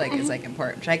want to, like is like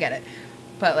important, which I get it.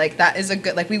 But like that is a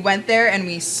good like we went there and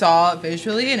we saw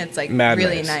visually and it's like Mad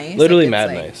really nice. nice. Literally like, mad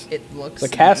it's, like, nice. It looks The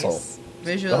castle. nice.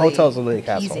 Visually. The hotel's a little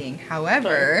castle. Pleasing.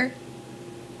 However,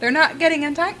 they're not getting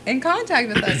in contact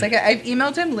with us. Like I've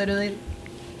emailed him literally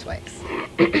twice,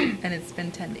 and it's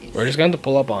been 10 days. We're just going to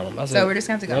pull up on him. That's So it. we're just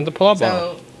gonna have to go. We're going to pull up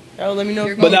on him. Oh, let me know.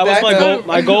 You're if But you that was back my goal. up.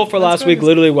 My goal for Let's last go week to-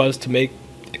 literally was to make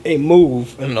a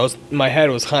move, and my head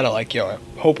was kind of like, yo, I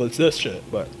hope it's this shit,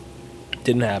 but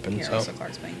didn't happen. Here, So Russell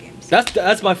Clark's playing games.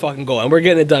 that's my fucking goal, and we're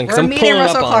getting it done because We're I'm meeting pulling up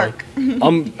Russell on Clark.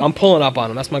 him. I'm pulling up on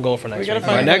him. That's my goal for next gotta week.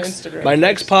 find My him on next Instagram my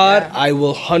next first. pod, Yeah. I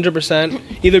will 100%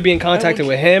 either be in contact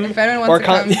with him If anyone or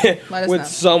wants to come, let us with know.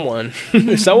 someone.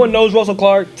 If someone knows Russell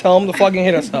Clark, tell him to fucking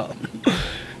hit us up.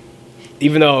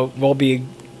 Even though we'll be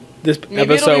this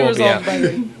Maybe episode it'll be will be resolved out. by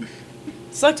then.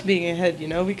 Sucks being ahead, you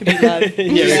know. We could be live. Yeah,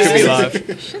 we could be live.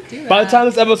 We should do that. By the time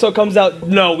this episode comes out,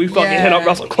 no, we fucking hit up Yeah.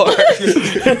 Russell Clark.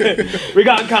 We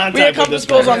got in contact. We accomplished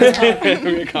goals on this pod.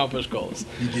 We accomplished goals.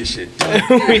 You get shit done.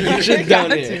 We get shit done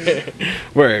Got here.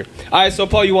 Word. All right, so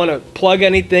Paul, you want to plug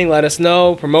anything? Let us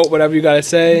know. Promote whatever you gotta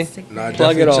say. Nah,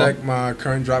 Plug it definitely all. check my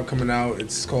current drop coming out.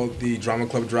 It's called the Drama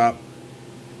Club Drop.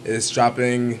 It's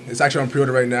dropping. It's actually on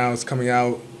pre-order right now. It's coming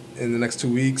out in the next 2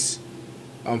 weeks.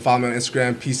 Follow me on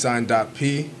Instagram,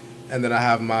 p.p. And then I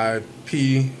have my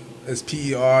P is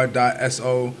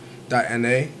per.so.na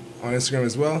on Instagram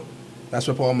as well. That's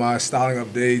where I put all my styling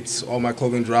updates, all my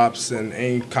clothing drops, and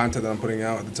any content that I'm putting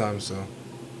out at the time. So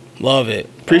Love it.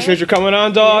 Appreciate you coming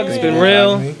on, dog. It's been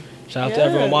real. Shout out to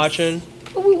everyone Yes. watching.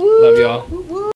 Love y'all.